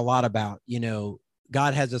I talk a lot about,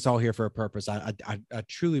 God has us all here for a purpose. I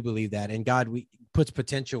truly believe that, and God puts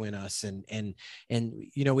potential in us, and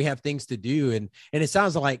we have things to do, and it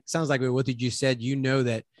sounds like what you just said.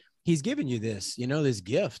 That He's given you this, this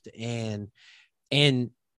gift, and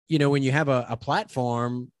when you have a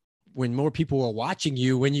platform, when more people are watching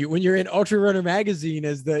you, when you're in Ultra Runner magazine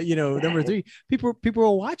as the number 3, people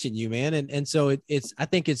are watching you, man, and so I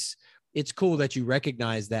think it's cool that you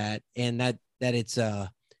recognize that, and that it's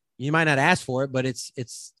you might not ask for it, but it's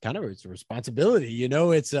kind of, it's a responsibility,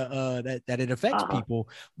 it's that it affects people.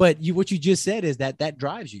 But what you just said is that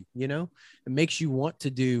drives you, it makes you want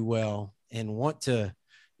to do well and want to,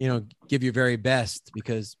 give your very best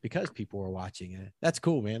because people are watching it. That's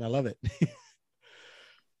cool, man. I love it.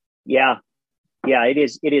 Yeah,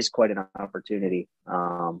 it is quite an opportunity.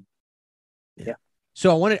 Yeah. So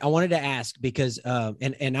I wanted to ask because,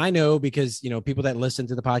 and I know because, people that listen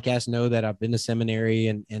to the podcast know that I've been to seminary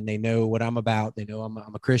and they know what I'm about. They know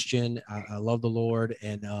I'm a Christian. I love the Lord.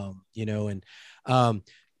 And,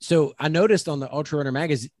 so I noticed on the Ultra Runner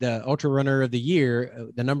magazine, the Ultra Runner of the Year,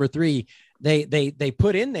 the number 3, they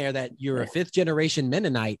put in there that you're a 5th generation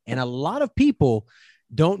Mennonite. And a lot of people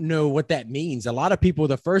don't know what that means. A lot of people,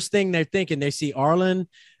 the first thing they're thinking, they see Arlen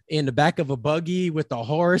in the back of a buggy with a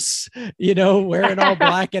horse, wearing all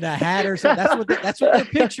black and a hat or something. That's what they're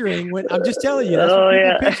picturing. When I'm just telling you, that's what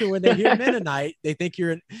people picture when they hear Mennonite. They think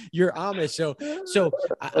you're Amish. So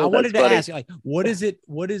I wanted to ask, like, what does it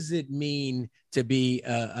mean to be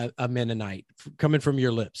a Mennonite, coming from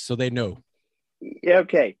your lips, so they know?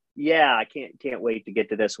 Okay. Yeah, I can't wait to get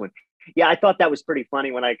to this one. Yeah, I thought that was pretty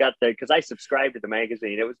funny when I got there, because I subscribed to the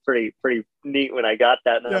magazine. It was pretty neat when I got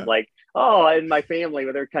that. And I'm like, oh, and my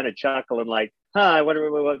family, they're kind of chuckling like, I wonder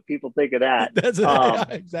what people think of that. That's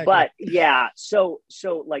exactly. But yeah, so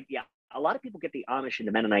like, yeah, a lot of people get the Amish and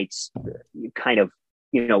the Mennonites kind of,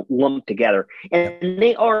 lumped together, and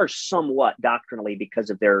they are somewhat doctrinally, because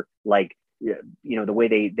of their, like, the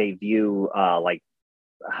way they view, like,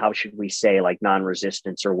 how should we say, like,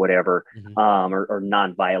 non-resistance or whatever, or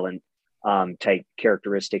non-violent type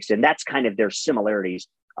characteristics. And that's kind of their similarities.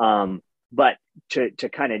 But to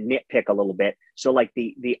kind of nitpick a little bit. So like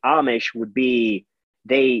the Amish would be,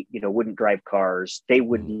 they, wouldn't drive cars. They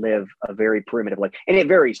would live a very primitive life. And it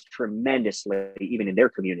varies tremendously, even in their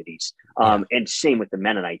communities. And same with the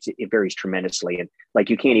Mennonites, it varies tremendously. And like,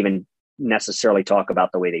 you can't even necessarily talk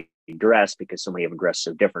about the way they dress because so many of them dress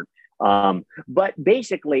so different. But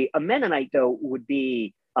basically a Mennonite though would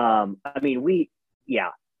be, my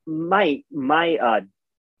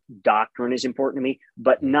doctrine is important to me,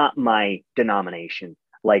 but not my denomination.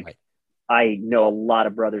 Like, right. I know a lot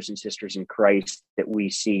of brothers and sisters in Christ that we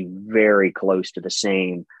see very close to the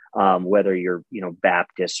same, whether you're,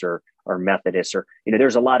 Baptist or Methodist, or,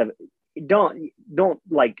 there's a lot of, don't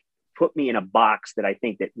like put me in a box that I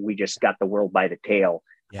think that we just got the world by the tail.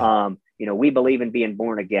 Yeah. We believe in being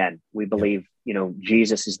born again. We believe,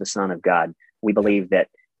 Jesus is the Son of God. We believe that,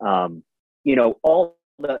 all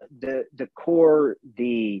the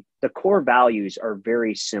core values are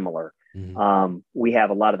very similar. Mm-hmm. We have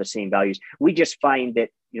a lot of the same values. We just find that,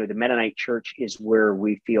 the Mennonite church is where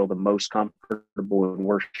we feel the most comfortable in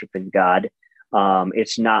worshiping God.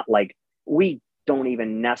 It's not like we don't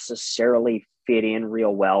even necessarily fit in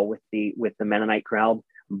real well with the Mennonite crowd,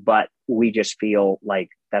 but we just feel like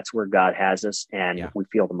that's where God has us, and we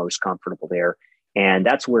feel the most comfortable there. And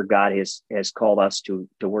that's where God has called us to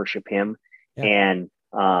worship him. Yeah. And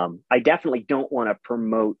I definitely don't want to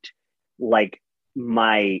promote like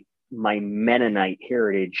my Mennonite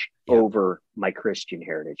heritage over my Christian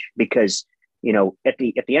heritage, because, at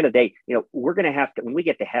the end of the day, we're going to have to, when we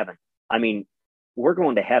get to heaven, I mean, we're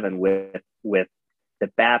going to heaven with the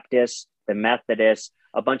Baptists, the Methodists,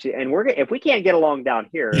 a bunch of, and if we can't get along down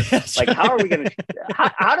here, like, how are we going to,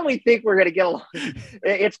 how do we think we're going to get along?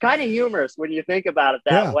 It's kind of humorous when you think about it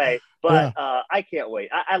that way, but I can't wait.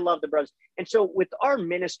 I love the brothers. And so with our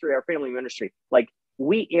ministry, our family ministry, like,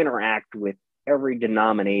 we interact with every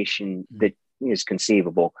denomination that is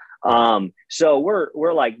conceivable. So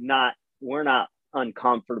we're not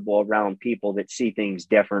uncomfortable around people that see things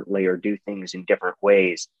differently or do things in different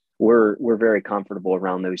ways. We're very comfortable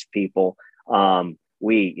around those people.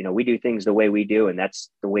 We do things the way we do, and that's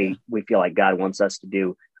the way we feel like God wants us to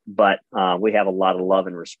do. But we have a lot of love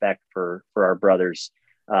and respect for our brothers,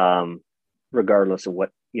 regardless of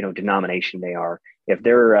what, denomination they are. If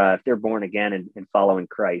they're born again and following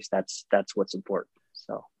Christ, that's what's important.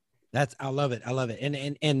 So I love it.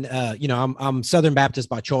 And I'm Southern Baptist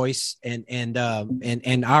by choice, and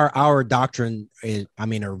our doctrine is,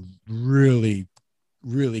 are really,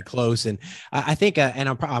 really close. And I think, and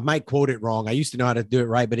I might quote it wrong. I used to know how to do it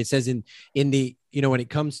right, but it says in the, when it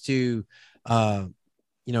comes to,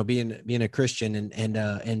 being a Christian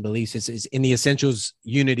and beliefs, it's in the essentials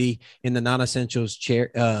unity, in the non-essentials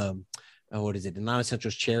what is it? The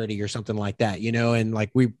non-essentials charity or something like that, and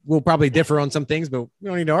like, we'll probably differ on some things, but we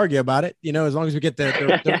don't need to argue about it, as long as we get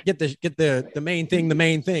the main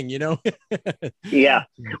thing, Yeah.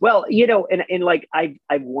 Well, and like,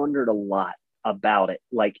 I've wondered a lot about it.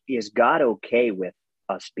 Like, is God okay with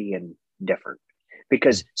us being different?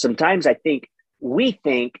 Because sometimes I think we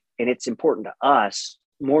think, and it's important to us,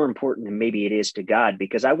 more important than maybe it is to God,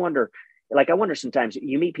 because I wonder sometimes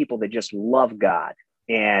you meet people that just love God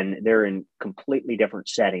and they're in completely different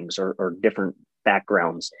settings or different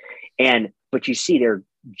backgrounds. But you see their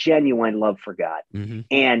genuine love for God. Mm-hmm.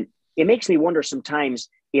 And it makes me wonder sometimes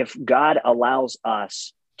if God allows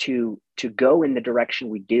us to go in the direction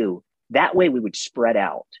we do, that way we would spread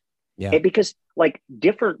out. Yeah. Because like,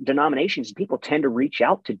 different denominations, people tend to reach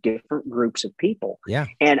out to different groups of people. Yeah.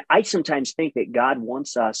 And I sometimes think that God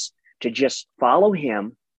wants us to just follow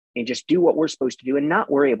him and just do what we're supposed to do and not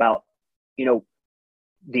worry about,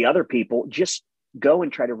 the other people. Just go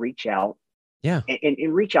and try to reach out. Yeah.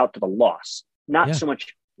 And reach out to the lost, not so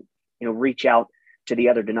much, reach out to the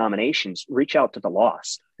other denominations, reach out to the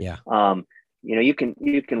lost. Yeah. You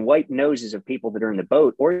can wipe noses of people that are in the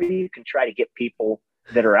boat, or you can try to get people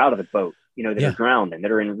that are out of the boat, that are drowned and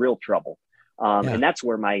that are in real trouble. And that's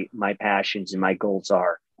where my passions and my goals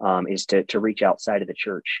are, is to reach outside of the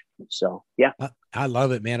church. So, yeah. I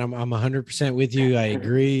love it, man. I'm 100% with you. I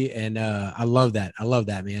agree. And I love that.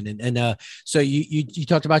 Man. And so you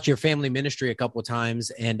talked about your family ministry a couple of times.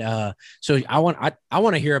 And so I want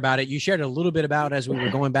to hear about it. You shared a little bit about, as we were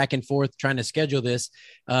going back and forth trying to schedule this,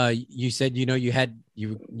 you said, you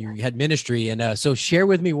had ministry. And so share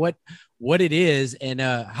with me what it is and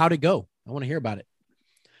how to go. I want to hear about it.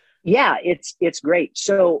 Yeah, it's great.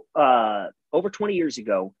 So over 20 years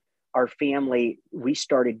ago, our family, we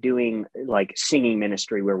started doing like singing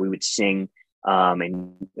ministry where we would sing,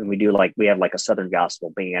 and we have like a Southern gospel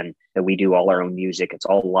band that we do all our own music. It's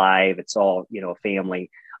all live. It's all, a family.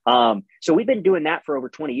 So we've been doing that for over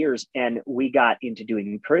 20 years, and we got into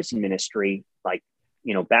doing prison ministry, like,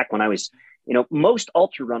 back when I was most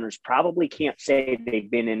ultra runners probably can't say they've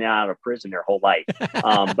been in and out of prison their whole life.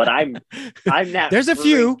 But I'm not. There's a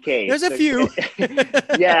few. There's a few.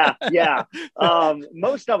 Yeah.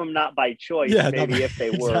 Most of them not by choice, maybe if they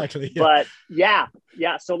were. Exactly, yeah. But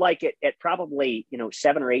yeah. So like at probably,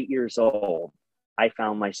 7 or 8 years old, I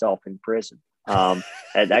found myself in prison. And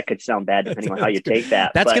that could sound bad depending on how you take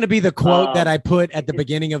that. That's going to be the quote that I put at the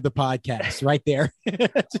beginning of the podcast right there.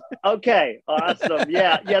 Okay. Awesome.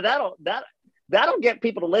 Yeah. That'll get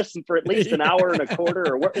people to listen for at least an hour and a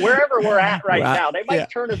quarter or wherever we're at right now. They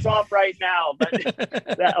might turn us off right now, but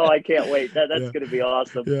I can't wait. That's going to be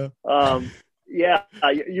awesome. Yeah.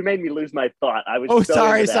 You made me lose my thought. I was.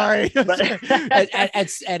 Sorry. But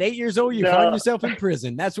at 8 years old, you found yourself in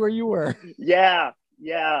prison. That's where you were. Yeah.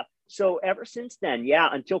 So ever since then,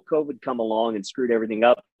 until COVID come along and screwed everything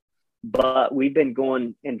up. But we've been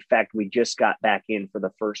going. In fact, we just got back in for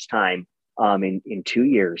the first time in 2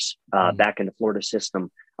 years back in the Florida system.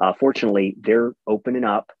 Fortunately, they're opening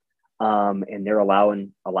up and they're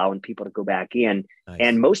allowing people to go back in. Nice.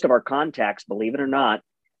 And most of our contacts, believe it or not,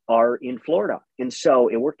 are in Florida. And so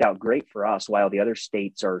it worked out great for us while the other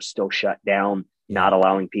states are still shut down, not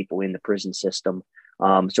allowing people in the prison system.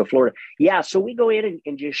 So Florida. Yeah. So we go in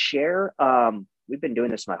and just share. We've been doing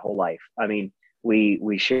this my whole life. I mean,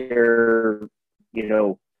 we share,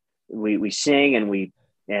 we sing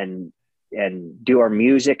and do our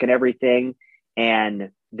music and everything. And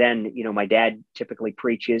then, my dad typically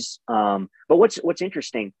preaches. But what's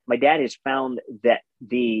interesting, my dad has found that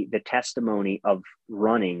the testimony of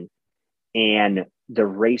running and the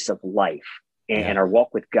race of life and our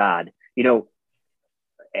walk with God,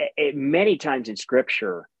 many times in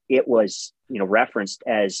scripture, it was, referenced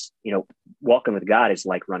as, walking with God is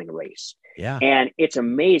like running a race. Yeah. And it's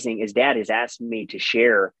amazing. His dad has asked me to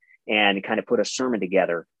share and kind of put a sermon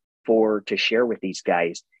together to share with these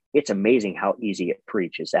guys. It's amazing how easy it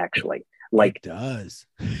preaches, actually. Like it does.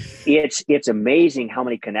 It's amazing how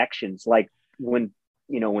many connections, like when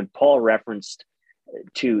Paul referenced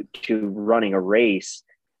to running a race,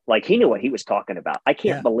 like he knew what he was talking about. I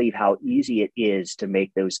can't believe how easy it is to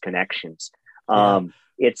make those connections.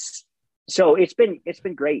 It's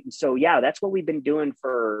been great. And so, that's what we've been doing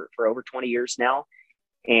for over 20 years now.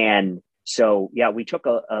 And so, we took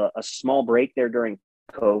a small break there during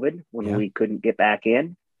COVID when we couldn't get back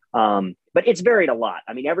in. But it's varied a lot.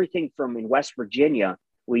 I mean, everything from in West Virginia,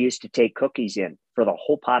 we used to take cookies in for the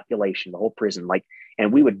whole population, the whole prison,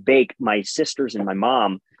 and we would bake, my sisters and my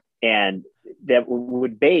mom, and that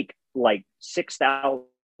would bake like 6,000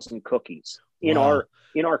 cookies in our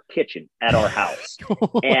kitchen at our house.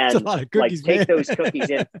 And a lot of cookies, take those cookies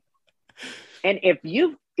in. And if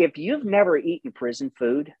you've never eaten prison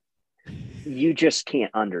food, you just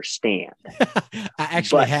can't understand. I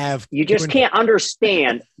actually have. You just can't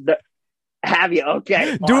understand have you?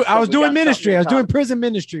 Okay. Awesome. I was doing ministry. I was doing prison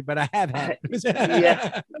ministry, but I have had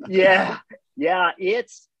it. Yeah.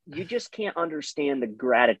 You just can't understand the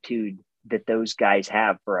gratitude that those guys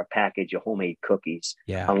have for a package of homemade cookies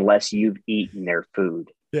unless you've eaten their food.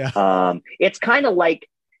 Yeah. It's kind of like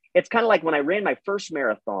when I ran my first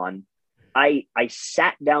marathon, I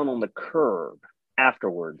sat down on the curb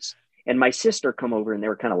afterwards, and my sister come over and they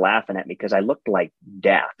were kind of laughing at me because I looked like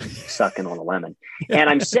death sucking on a lemon. And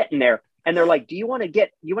I'm sitting there and they're like, do you want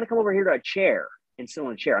to come over here to a chair and sit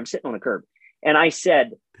on a chair? I'm sitting on a curb. And I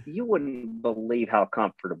said, you wouldn't believe how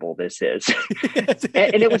comfortable this is.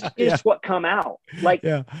 and it was just what come out. Like,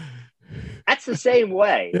 that's the same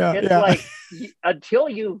way. It's like until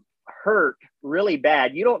you hurt really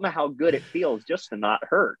bad, you don't know how good it feels just to not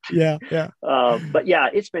hurt. But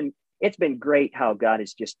it's been great how God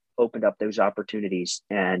has just opened up those opportunities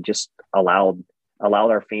and just allowed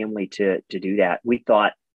our family to do that. We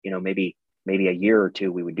thought, maybe a year or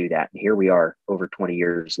two we would do that. And here we are over 20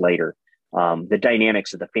 years later. The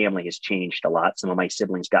dynamics of the family has changed a lot. Some of my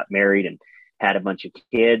siblings got married and had a bunch of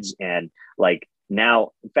kids. And like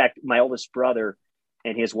now, in fact, my oldest brother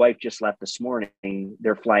and his wife just left this morning.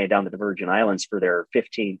 They're flying down to the Virgin Islands for their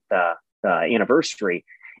 15th anniversary.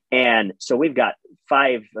 And so we've got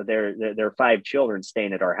five of their 5 children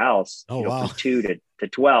staying at our house, from 2 to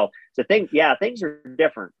 12. So things are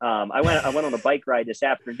different. I went on a bike ride this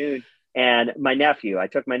afternoon, and I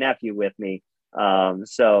took my nephew with me.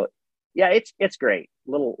 So it's great.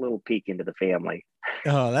 Little peek into the family.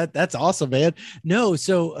 Oh, that's awesome, man. No.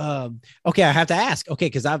 So, okay. I have to ask, okay.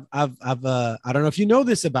 Cause I don't know if you know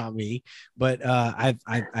this about me, but,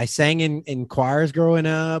 I sang in choirs growing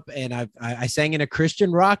up, and I sang in a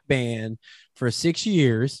Christian rock band for 6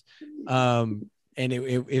 years. And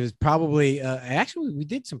it was probably, actually we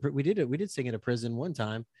did sing in a prison one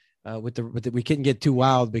time. we couldn't get too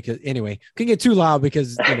wild because couldn't get too loud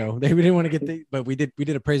because we didn't want to get but we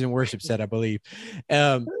did a praise and worship set, I believe.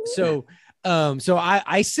 So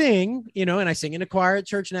I sing, and I sing in a choir at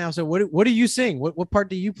church now. So what do you sing? What part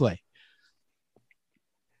do you play?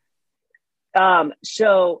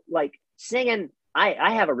 So like singing,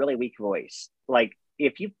 I have a really weak voice. Like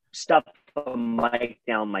if you stuff a mic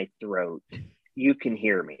down my throat, you can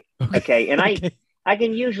hear me. Okay. And I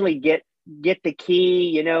can usually get the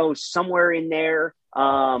key, somewhere in there.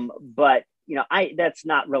 But that's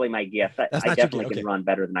not really my gift. I definitely can run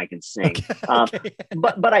better than I can sing.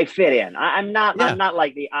 But I fit in. I'm not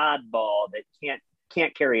like the oddball that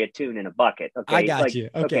can't carry a tune in a bucket. Okay. I got you.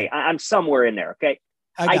 Okay. I'm somewhere in there. Okay.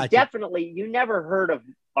 I definitely, you never heard of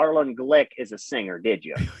Arlen Glick as a singer, did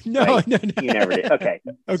you? No, right? No. You never did. Okay.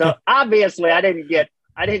 So obviously I didn't get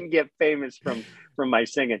famous from my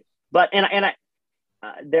singing, but, and I,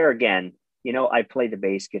 there again, I play the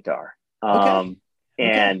bass guitar.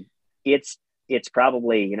 And it's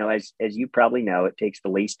probably, as you probably know, it takes the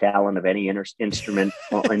least talent of any instrument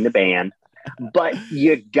in the band, but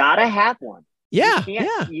you gotta have one. Yeah.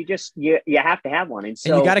 You have to have one. And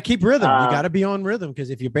so you got to keep rhythm. You got to be on rhythm. Cause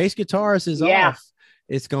if your bass guitarist is off,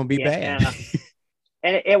 it's going to be bad.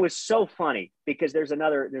 And it was so funny because there's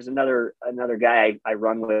another guy I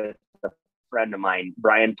run with, a friend of mine,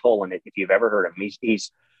 Brian Pullen. If you've ever heard of him,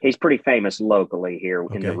 he's pretty famous locally here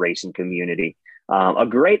in the racing community. A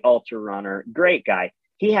great ultra runner, great guy.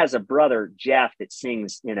 He has a brother, Jeff, that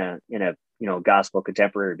sings in a gospel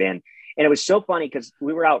contemporary band. And it was so funny because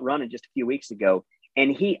we were out running just a few weeks ago,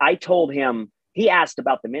 and I told him, he asked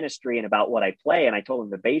about the ministry and about what I play. And I told him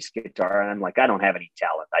the bass guitar, and I'm like, I don't have any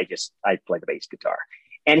talent. I play the bass guitar.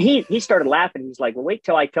 And he started laughing. He's like, well, wait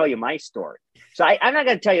till I tell you my story. So I'm not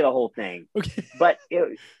going to tell you the whole thing, but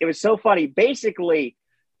it was so funny. Basically,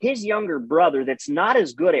 his younger brother that's not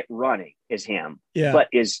as good at running as him, but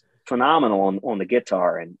is phenomenal on the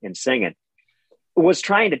guitar and singing, was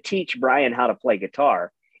trying to teach Brian how to play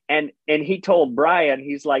guitar. And he told Brian,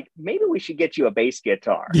 he's like, maybe we should get you a bass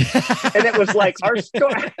guitar. And it was like our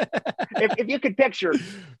story. If you could picture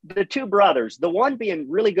the two brothers, the one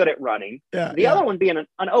being really good at running, the other one being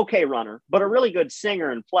an okay runner, but a really good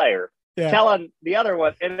singer and player, telling the other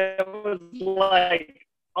one. And it was like,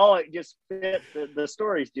 it just fit. The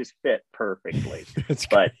stories just fit perfectly.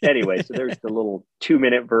 But anyway, so there's the little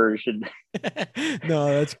 2-minute version.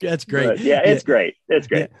 No, that's great. But it's great. It's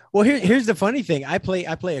great. Yeah. Well, here's the funny thing. I play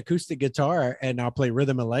acoustic guitar and I'll play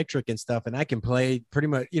rhythm electric and stuff. And I can play pretty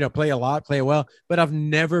much, play a lot, play well, but I've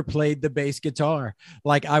never played the bass guitar.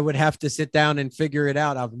 Like I would have to sit down and figure it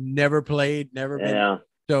out. I've never been.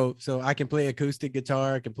 So I can play acoustic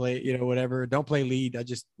guitar. I can play, whatever. Don't play lead. I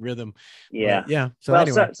just rhythm. Yeah. But, yeah. So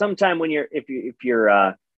anyway. Sometime when if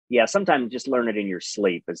you're sometimes just learn it in your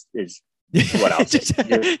sleep is what else.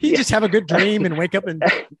 just have a good dream and wake up and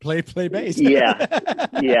play bass. Yeah.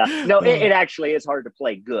 No, it actually is hard to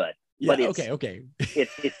play good. Yeah, but okay.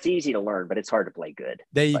 It's easy to learn, but it's hard to play good.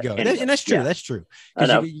 There you go. Anyway, and that's true. Yeah. That's true.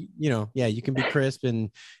 You can be crisp and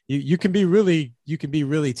you can be really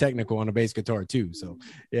technical on a bass guitar too. So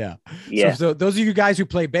yeah. So those of you guys who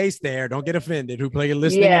play bass there, don't get offended. Who play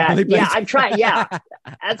listening? I'm trying. Yeah,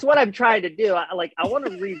 that's what I'm trying to do. I want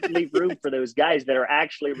to leave room for those guys that are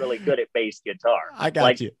actually really good at bass guitar. I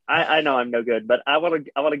got you. I know I'm no good, but I want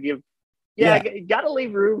to give. Yeah, got to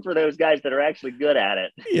leave room for those guys that are actually good at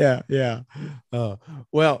it. Yeah.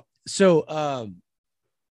 Well, so I'm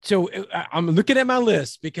looking at my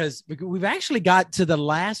list because we've actually got to the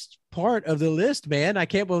last part of the list, man. I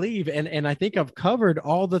can't believe, and I think I've covered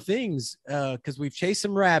all the things because we've chased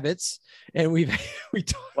some rabbits and we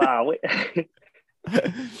wow.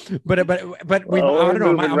 but we I don't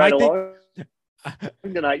know. I might think.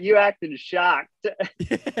 You acting shocked.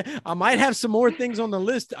 I might have some more things on the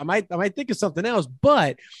list. I might think of something else.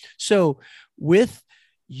 But so with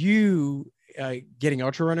you getting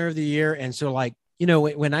Ultra Runner of the Year, and so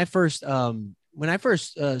when I first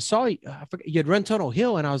saw you, you had run Tunnel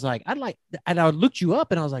Hill, and I was like, I looked you up,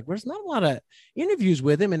 and I was like, there's not a lot of interviews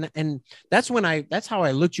with him, and that's how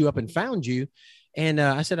I looked you up and found you. And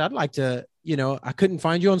I said, I'd like to, I couldn't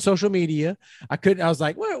find you on social media. I was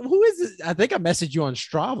like, well, who is this? I think I messaged you on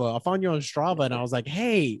Strava. I found you on Strava and I was like,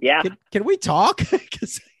 hey, can we talk?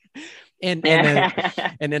 and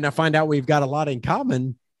then I find out we've got a lot in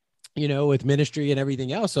common, with ministry and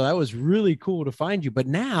everything else. So that was really cool to find you. But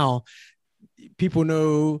now people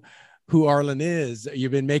know who Arlen is.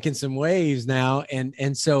 You've been making some waves now.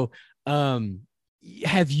 And so,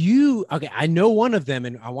 have you, I know one of them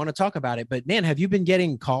and I want to talk about it, but man, have you been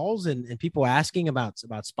getting calls and people asking about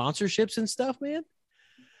sponsorships and stuff, man?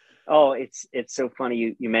 Oh, it's so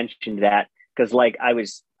funny you mentioned that, because like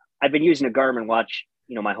I've been using a Garmin watch,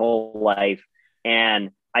 my whole life, and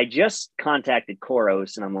I just contacted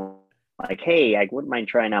Koros, and I'm like, hey, I wouldn't mind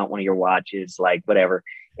trying out one of your watches, like whatever.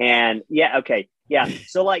 And yeah, okay, yeah.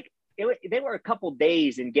 So like they were a couple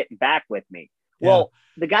days in getting back with me. Yeah. Well,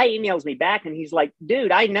 the guy emails me back and he's like,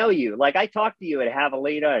 dude, I know you. Like I talked to you at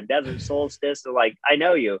Javelina and Desert Solstice, so like I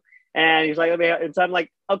know you. And he's like, and so I'm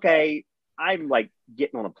like, okay, I'm like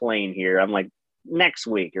getting on a plane here. I'm like next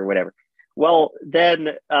week or whatever. Well, then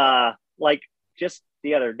like just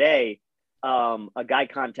the other day, a guy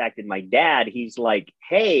contacted my dad. He's like,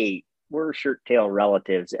 hey, we're shirt tail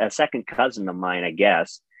relatives. A second cousin of mine, I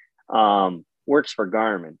guess, works for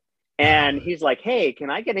Garmin. And he's like, hey, can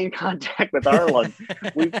I get in contact with Arlen?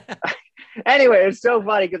 Anyway, it's so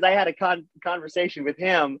funny because I had a conversation with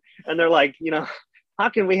him, and they're like, how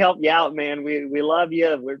can we help you out, man? We love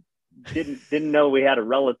you. We didn't know we had a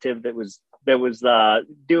relative that was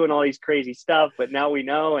doing all these crazy stuff, but now we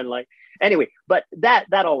know. And like, anyway, but that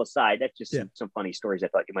all aside, that's just some funny stories I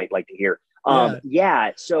thought you might like to hear.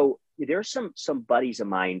 So there's some buddies of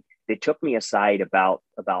mine that took me aside about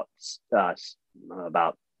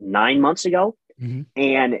 9 months ago. Mm-hmm.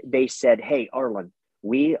 And they said, hey, Arlen,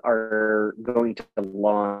 we are going to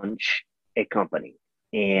launch a company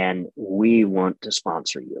and we want to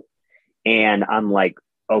sponsor you. And I'm like,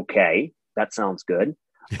 okay, that sounds good.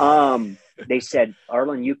 They said,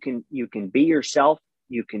 Arlen, you can be yourself.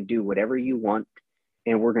 You can do whatever you want,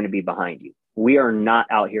 and we're going to be behind you. We are not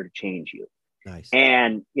out here to change you. Nice.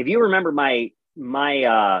 And if you remember my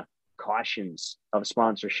cautions of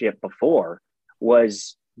sponsorship before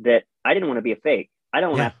was that I didn't want to be a fake. I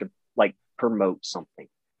don't have to like promote something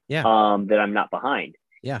that I'm not behind.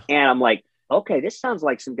 Yeah. And I'm like, okay, this sounds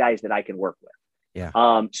like some guys that I can work with. Yeah.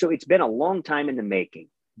 So it's been a long time in the making.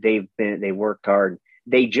 They worked hard.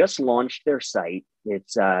 They just launched their site.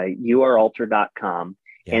 It's urultra.com,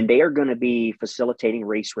 and they are going to be facilitating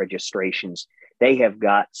race registrations. They have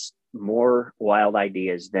got more wild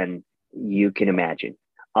ideas than you can imagine.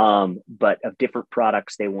 But of different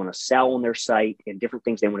products they want to sell on their site and different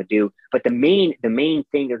things they want to do. But the main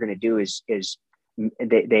thing they're going to do is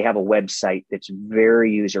they have a website that's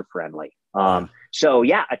very user friendly. So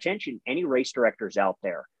yeah, attention, any race directors out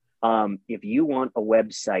there. If you want a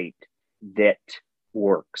website that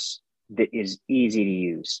works, that is easy to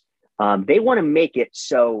use, they want to make it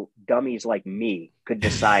so dummies like me could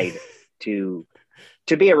decide to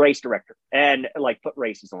be a race director and like put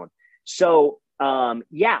races on. So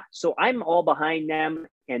so I'm all behind them,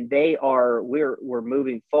 and we're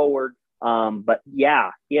moving forward. But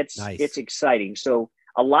yeah, it's exciting. So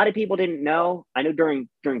a lot of people didn't know. I know during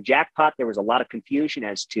Jackpot, there was a lot of confusion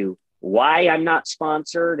as to why I'm not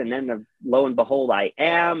sponsored. And then lo and behold, I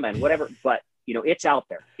am, and whatever, but it's out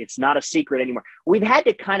there. It's not a secret anymore. We've had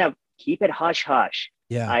to kind of keep it hush hush.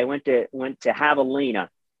 Yeah. I went to Javelina,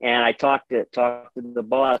 and I talked to the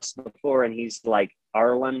boss before, and he's like,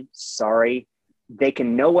 Arlen, sorry, they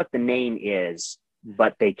can know what the name is,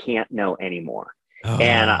 but they can't know anymore. Oh.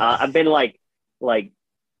 And I've been like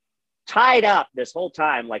tied up this whole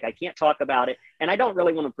time. Like I can't talk about it. And I don't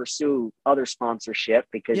really want to pursue other sponsorship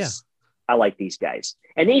because I like these guys.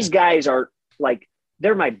 And these guys are like,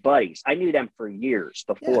 they're my buddies. I knew them for years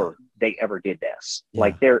before they ever did this. Yeah.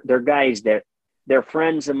 Like they're guys that they're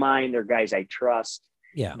friends of mine. They're guys I trust.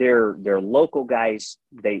 Yeah. They're local guys.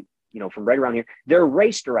 They, from right around here, they're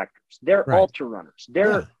race directors. They're ultra runners.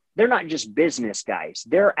 They're not just business guys.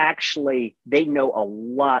 They know a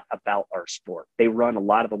lot about our sport. They run a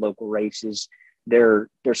lot of the local races. They're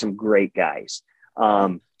some great guys.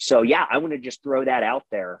 So yeah, I want to just throw that out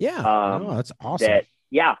there. Yeah. That's awesome.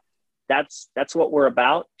 That's what we're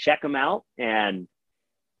about. Check them out. And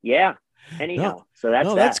anyhow, so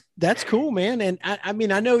that's cool, man. And I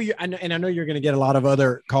mean, I know you're going to get a lot of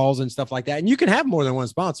other calls and stuff like that. And you can have more than one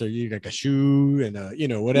sponsor. You like a shoe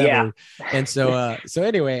and whatever. Yeah. And so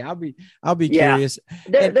anyway, I'll be curious.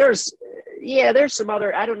 There's some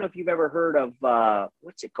other, I don't know if you've ever heard of,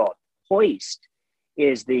 what's it called? Hoist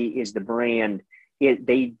is the brand.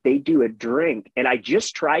 They do a drink, and I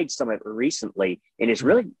just tried some of it recently, and it's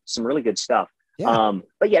really some really good stuff. Yeah.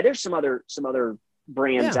 But yeah, there's some other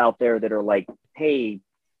brands out there that are like, hey,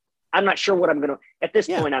 I'm not sure what I'm going to, at this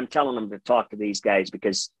point, I'm telling them to talk to these guys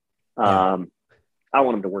because I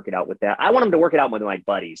want them to work it out with that. I want them to work it out with my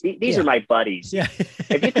buddies. These are my buddies. Yeah.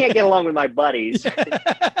 If you can't get along with my buddies,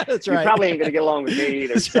 that's you probably ain't going to get along with me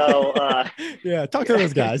either. So talk to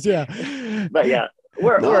those guys. Yeah. But yeah,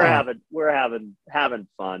 we're having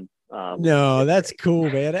fun. No, that's cool,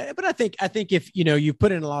 man. But I think if you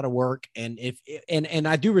put in a lot of work, and and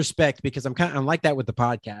I do respect, because I'm like that with the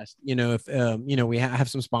podcast. If we have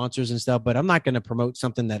some sponsors and stuff, but I'm not going to promote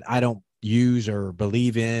something that I don't use or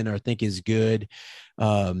believe in or think is good.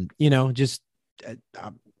 Just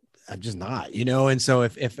I'm just not, And so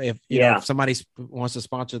if somebody wants to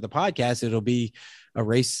sponsor the podcast, it'll be a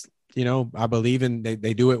race. I believe in,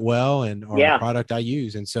 they do it well, and or a product I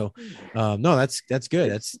use. And so, no, that's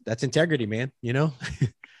good. That's integrity, man.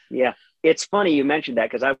 Yeah. It's funny you mentioned that,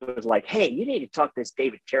 because I was like, hey, you need to talk to this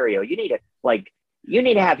David Terrio. You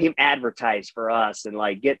need to have him advertise for us and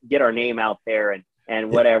like get our name out there and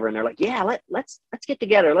whatever. And they're like, yeah, let's get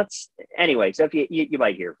together. Anyway. So if you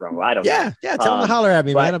might hear from him, I don't know. Yeah. Tell him to holler at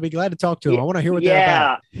me, man. I'll be glad to talk to him. I want to hear what they're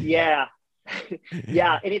about. Yeah.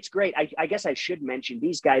 Yeah. And it's great. I guess I should mention,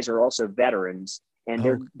 these guys are also veterans, and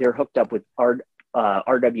they're hooked up with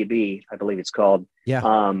RWB, I believe it's called.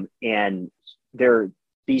 Yeah. And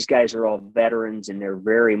these guys are all veterans, and they're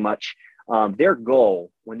very much, their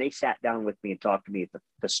goal when they sat down with me and talked to me at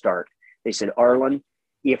the start, they said, Arlen,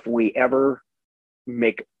 if we ever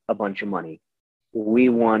make a bunch of money, we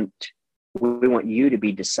want you to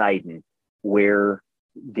be deciding which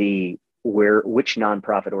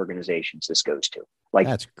nonprofit organizations this goes to. Like,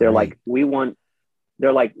 they're like, we want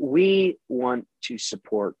to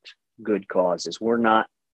support good causes. We're not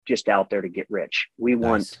just out there to get rich.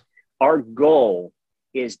 Our goal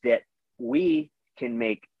is that we can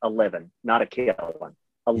make a living, not a killing,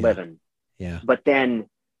 living. Yeah. But then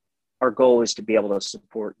our goal is to be able to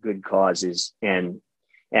support good causes. And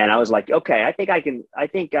I was like, okay, I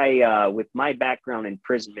think I with my background in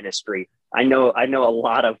prison ministry, I know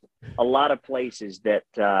a lot of places that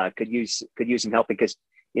could use some help, because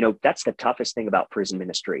that's the toughest thing about prison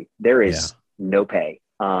ministry. There is no pay.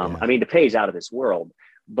 I mean, the pay is out of this world,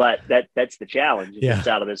 but that's the challenge. It's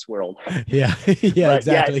out of this world. Yeah. Yeah,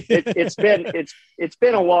 exactly. It's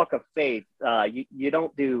been a walk of faith. You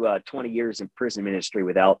don't do 20 years in prison ministry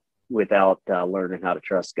without learning how to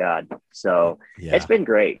trust God. So it's been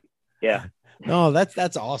great. Yeah. No,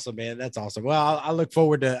 that's awesome, man. That's awesome. Well, I look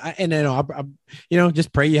forward to, and I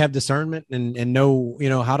just pray you have discernment and know,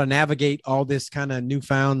 how to navigate all this kind of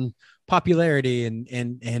newfound popularity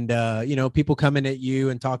and people coming at you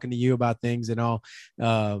and talking to you about things and all.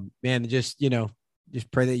 Man, just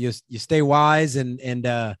pray that you stay wise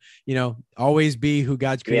and always be who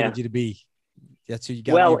God's created you to be. That's who you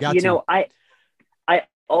got. Well, I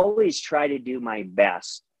always try to do my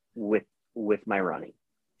best with my running.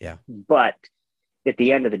 Yeah. But at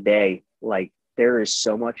the end of the day, like, there is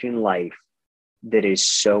so much in life that is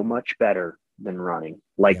so much better than running.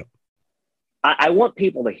 Like, I want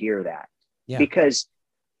people to hear that, because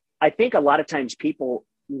I think a lot of times people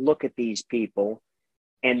look at these people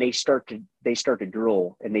and they start to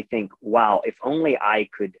drool, and they think, wow, if only I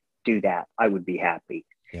could do that, I would be happy.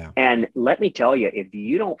 Yeah. And let me tell you, if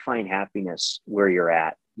you don't find happiness where you're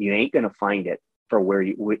at, you ain't going to find it for where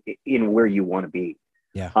you want to be.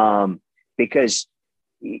 Yeah. Because,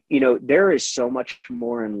 there is so much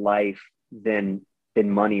more in life than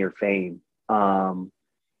money or fame.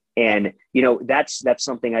 And, that's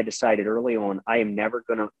something I decided early on. I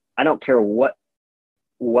don't care what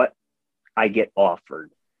I get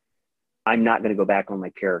offered. I'm not going to go back on my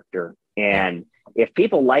character. And if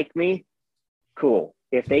people like me, cool.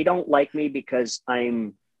 If they don't like me because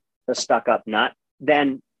I'm a stuck up nut,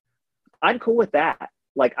 then I'm cool with that.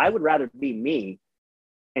 Like, I would rather be me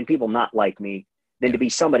and people not like me than to be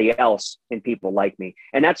somebody else and people like me.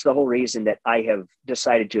 And that's the whole reason that I have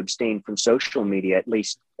decided to abstain from social media, at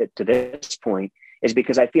least to this point, is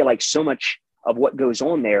because I feel like so much of what goes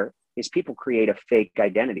on there is people create a fake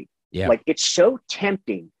identity. Yeah. Like, it's so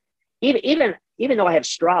tempting, even though I have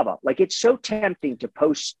Strava, like, it's so tempting to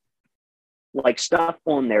post like stuff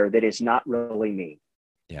on there that is not really me.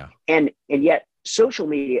 Yeah. And yet social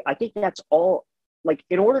media, I think that's all. Like,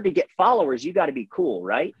 in order to get followers, you got to be cool,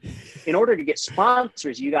 right? In order to get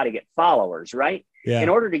sponsors, you got to get followers, right? Yeah. In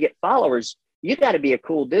order to get followers, you got to be a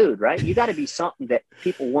cool dude, right? You got to be something that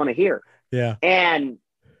people want to hear. Yeah. And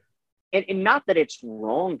not that it's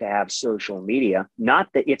wrong to have social media, not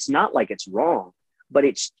that it's not like it's wrong, but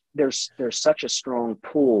there's such a strong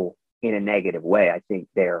pull in a negative way, I think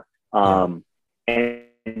there. And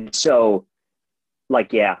so,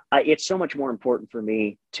 like, it's so much more important for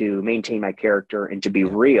me to maintain my character and to be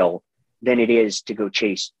real than it is to go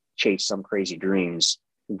chase some crazy dreams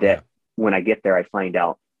that when I get there, I find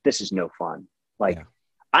out this is no fun. Like,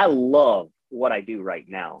 I love what I do right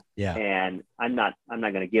now. Yeah. And I'm not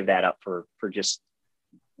going to give that up for just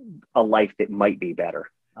a life that might be better.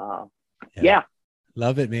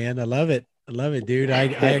 Love it, man. I love it. I love it, dude. I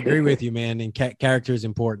agree with you, man. And character is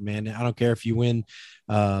important, man. I don't care if you win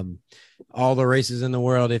all the races in the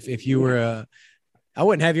world. If you were I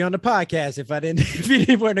wouldn't have you on the podcast if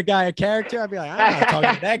you weren't a guy of character. I'd be like, I'm not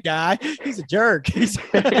talking to that guy. He's a jerk.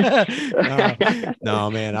 No,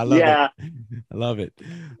 man. I love it. I love it.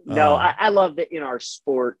 No, I love that in our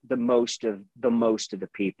sport, the most of the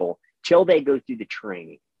people, till they go through the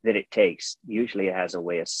training that it takes, usually it has a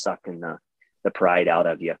way of sucking the pride out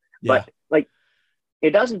of you. Yeah. But like,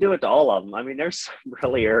 it doesn't do it to all of them. I mean, there's some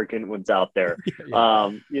really arrogant ones out there.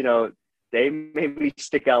 Yeah. They maybe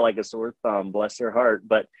stick out like a sore thumb, bless their heart.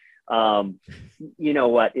 But you know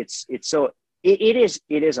what? It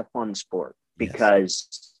is a fun sport because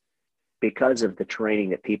of the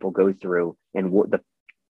training that people go through and what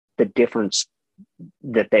the difference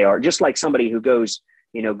that they are. Just like somebody who goes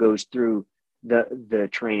through the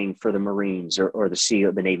training for the Marines or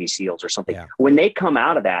the Navy SEALs or something. Yeah. When they come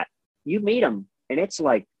out of that, you meet them and it's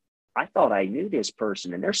like, I thought I knew this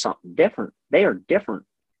person and there's something different. They are different.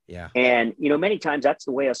 Yeah. And, many times that's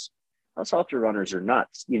the way us ultra runners are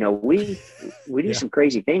nuts. We do some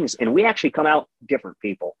crazy things and we actually come out different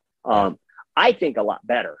people. I think a lot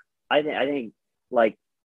better. I think like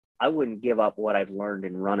I wouldn't give up what I've learned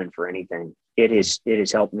in running for anything. It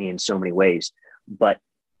has helped me in so many ways, but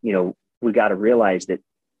we got to realize that,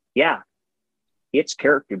 it's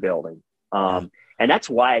character building. And that's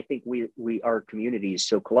why I think our community is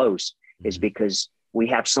so close, is because we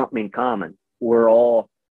have something in common.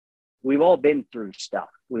 We've all been through stuff.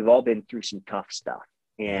 We've all been through some tough stuff,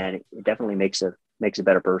 and it definitely makes a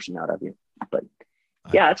better person out of you. But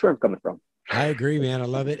that's where I'm coming from. I agree, man. I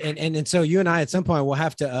love it. And so you and I, at some point, we'll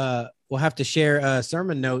have to share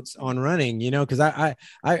sermon notes on running, because I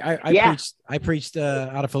preached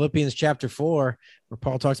out of Philippians chapter 4, where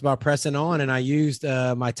Paul talks about pressing on, and I used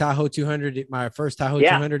my Tahoe 200, my first Tahoe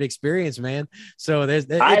 200 experience, man. So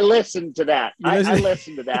I listened to that. I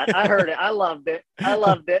listened to that. I heard it. I loved it.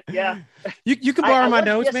 Yeah. You can borrow my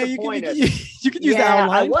notes, man. You can use the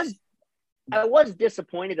outline. I was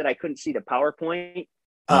disappointed that I couldn't see the PowerPoint.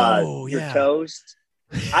 Your toes.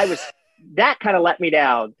 That kind of let me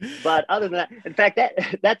down. But other than that, in fact,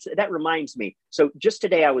 that reminds me. So just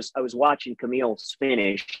today I was watching Camille's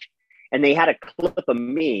finish, and they had a clip of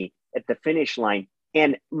me at the finish line,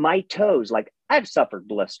 and my toes, like, I've suffered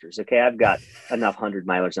blisters. Okay. I've got enough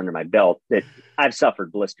 100-milers under my belt that I've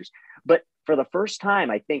suffered blisters. But for the first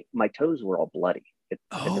time, I think my toes were all bloody at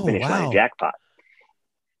the finish line of Jackpot.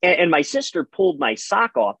 And my sister pulled my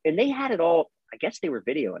sock off, and they had it all. I guess they were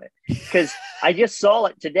videoing it because I just saw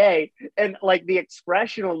it today, and like the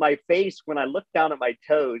expression on my face when I looked down at my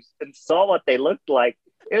toes and saw what they looked like,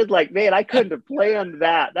 it was like, man, I couldn't have planned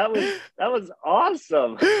that. That was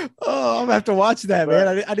awesome. Oh, I'm gonna have to watch that,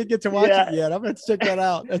 man. I didn't get to watch it yet. I'm gonna check that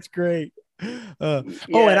out. That's great.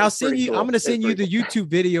 And I'll send you. Cool. I'm going to send you the YouTube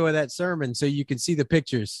video of that sermon so you can see the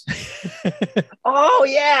pictures. Oh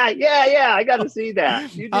yeah. I got to see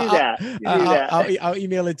that. You do that. I'll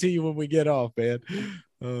email it to you when we get off, man.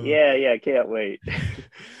 Yeah. Can't wait.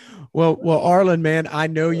 Well, Arlen, man, I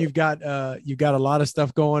know you've got a lot of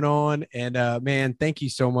stuff going on, and man, thank you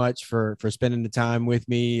so much for spending the time with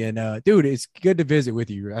me. And dude, it's good to visit with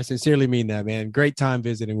you. I sincerely mean that, man. Great time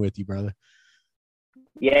visiting with you, brother.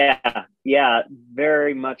 Yeah,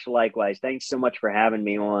 very much likewise. Thanks so much for having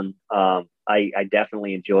me on. I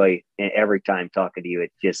definitely enjoy every time talking to you.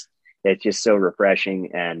 It's just so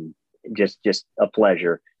refreshing and just a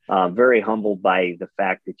pleasure. Very humbled by the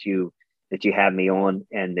fact that you have me on,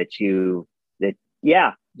 and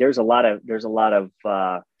there's a lot of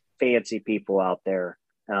fancy people out there.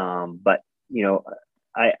 But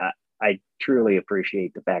I truly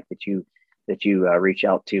appreciate the fact that you reach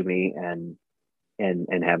out to me and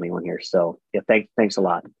have me on here. So thanks a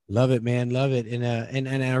lot. Love it, man. Love it. And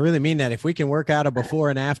I really mean that. If we can work out a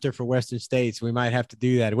before and after for Western States, we might have to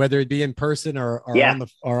do that, whether it be in person or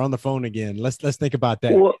on the phone again. Let's think about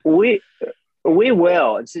that. Well, we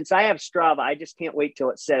will. And since I have Strava, I just can't wait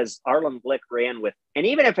till it says Arlen Glick ran with, and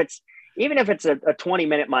even if it's a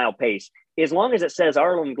 20-minute mile pace, as long as it says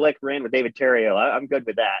Arlen Glick ran with David Terrio, I'm good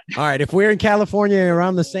with that. All right. If we're in California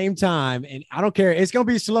around the same time, and I don't care, it's going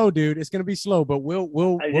to be slow, dude. It's going to be slow, but we'll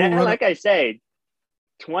like I say,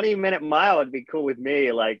 20-minute mile would be cool with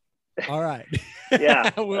me. Like, all right. Yeah.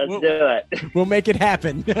 Let's do it. We'll make it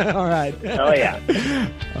happen. All right. Oh yeah.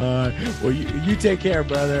 Well, you take care,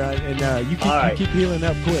 brother. And you keep healing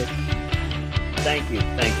up quick. Thank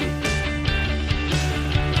you.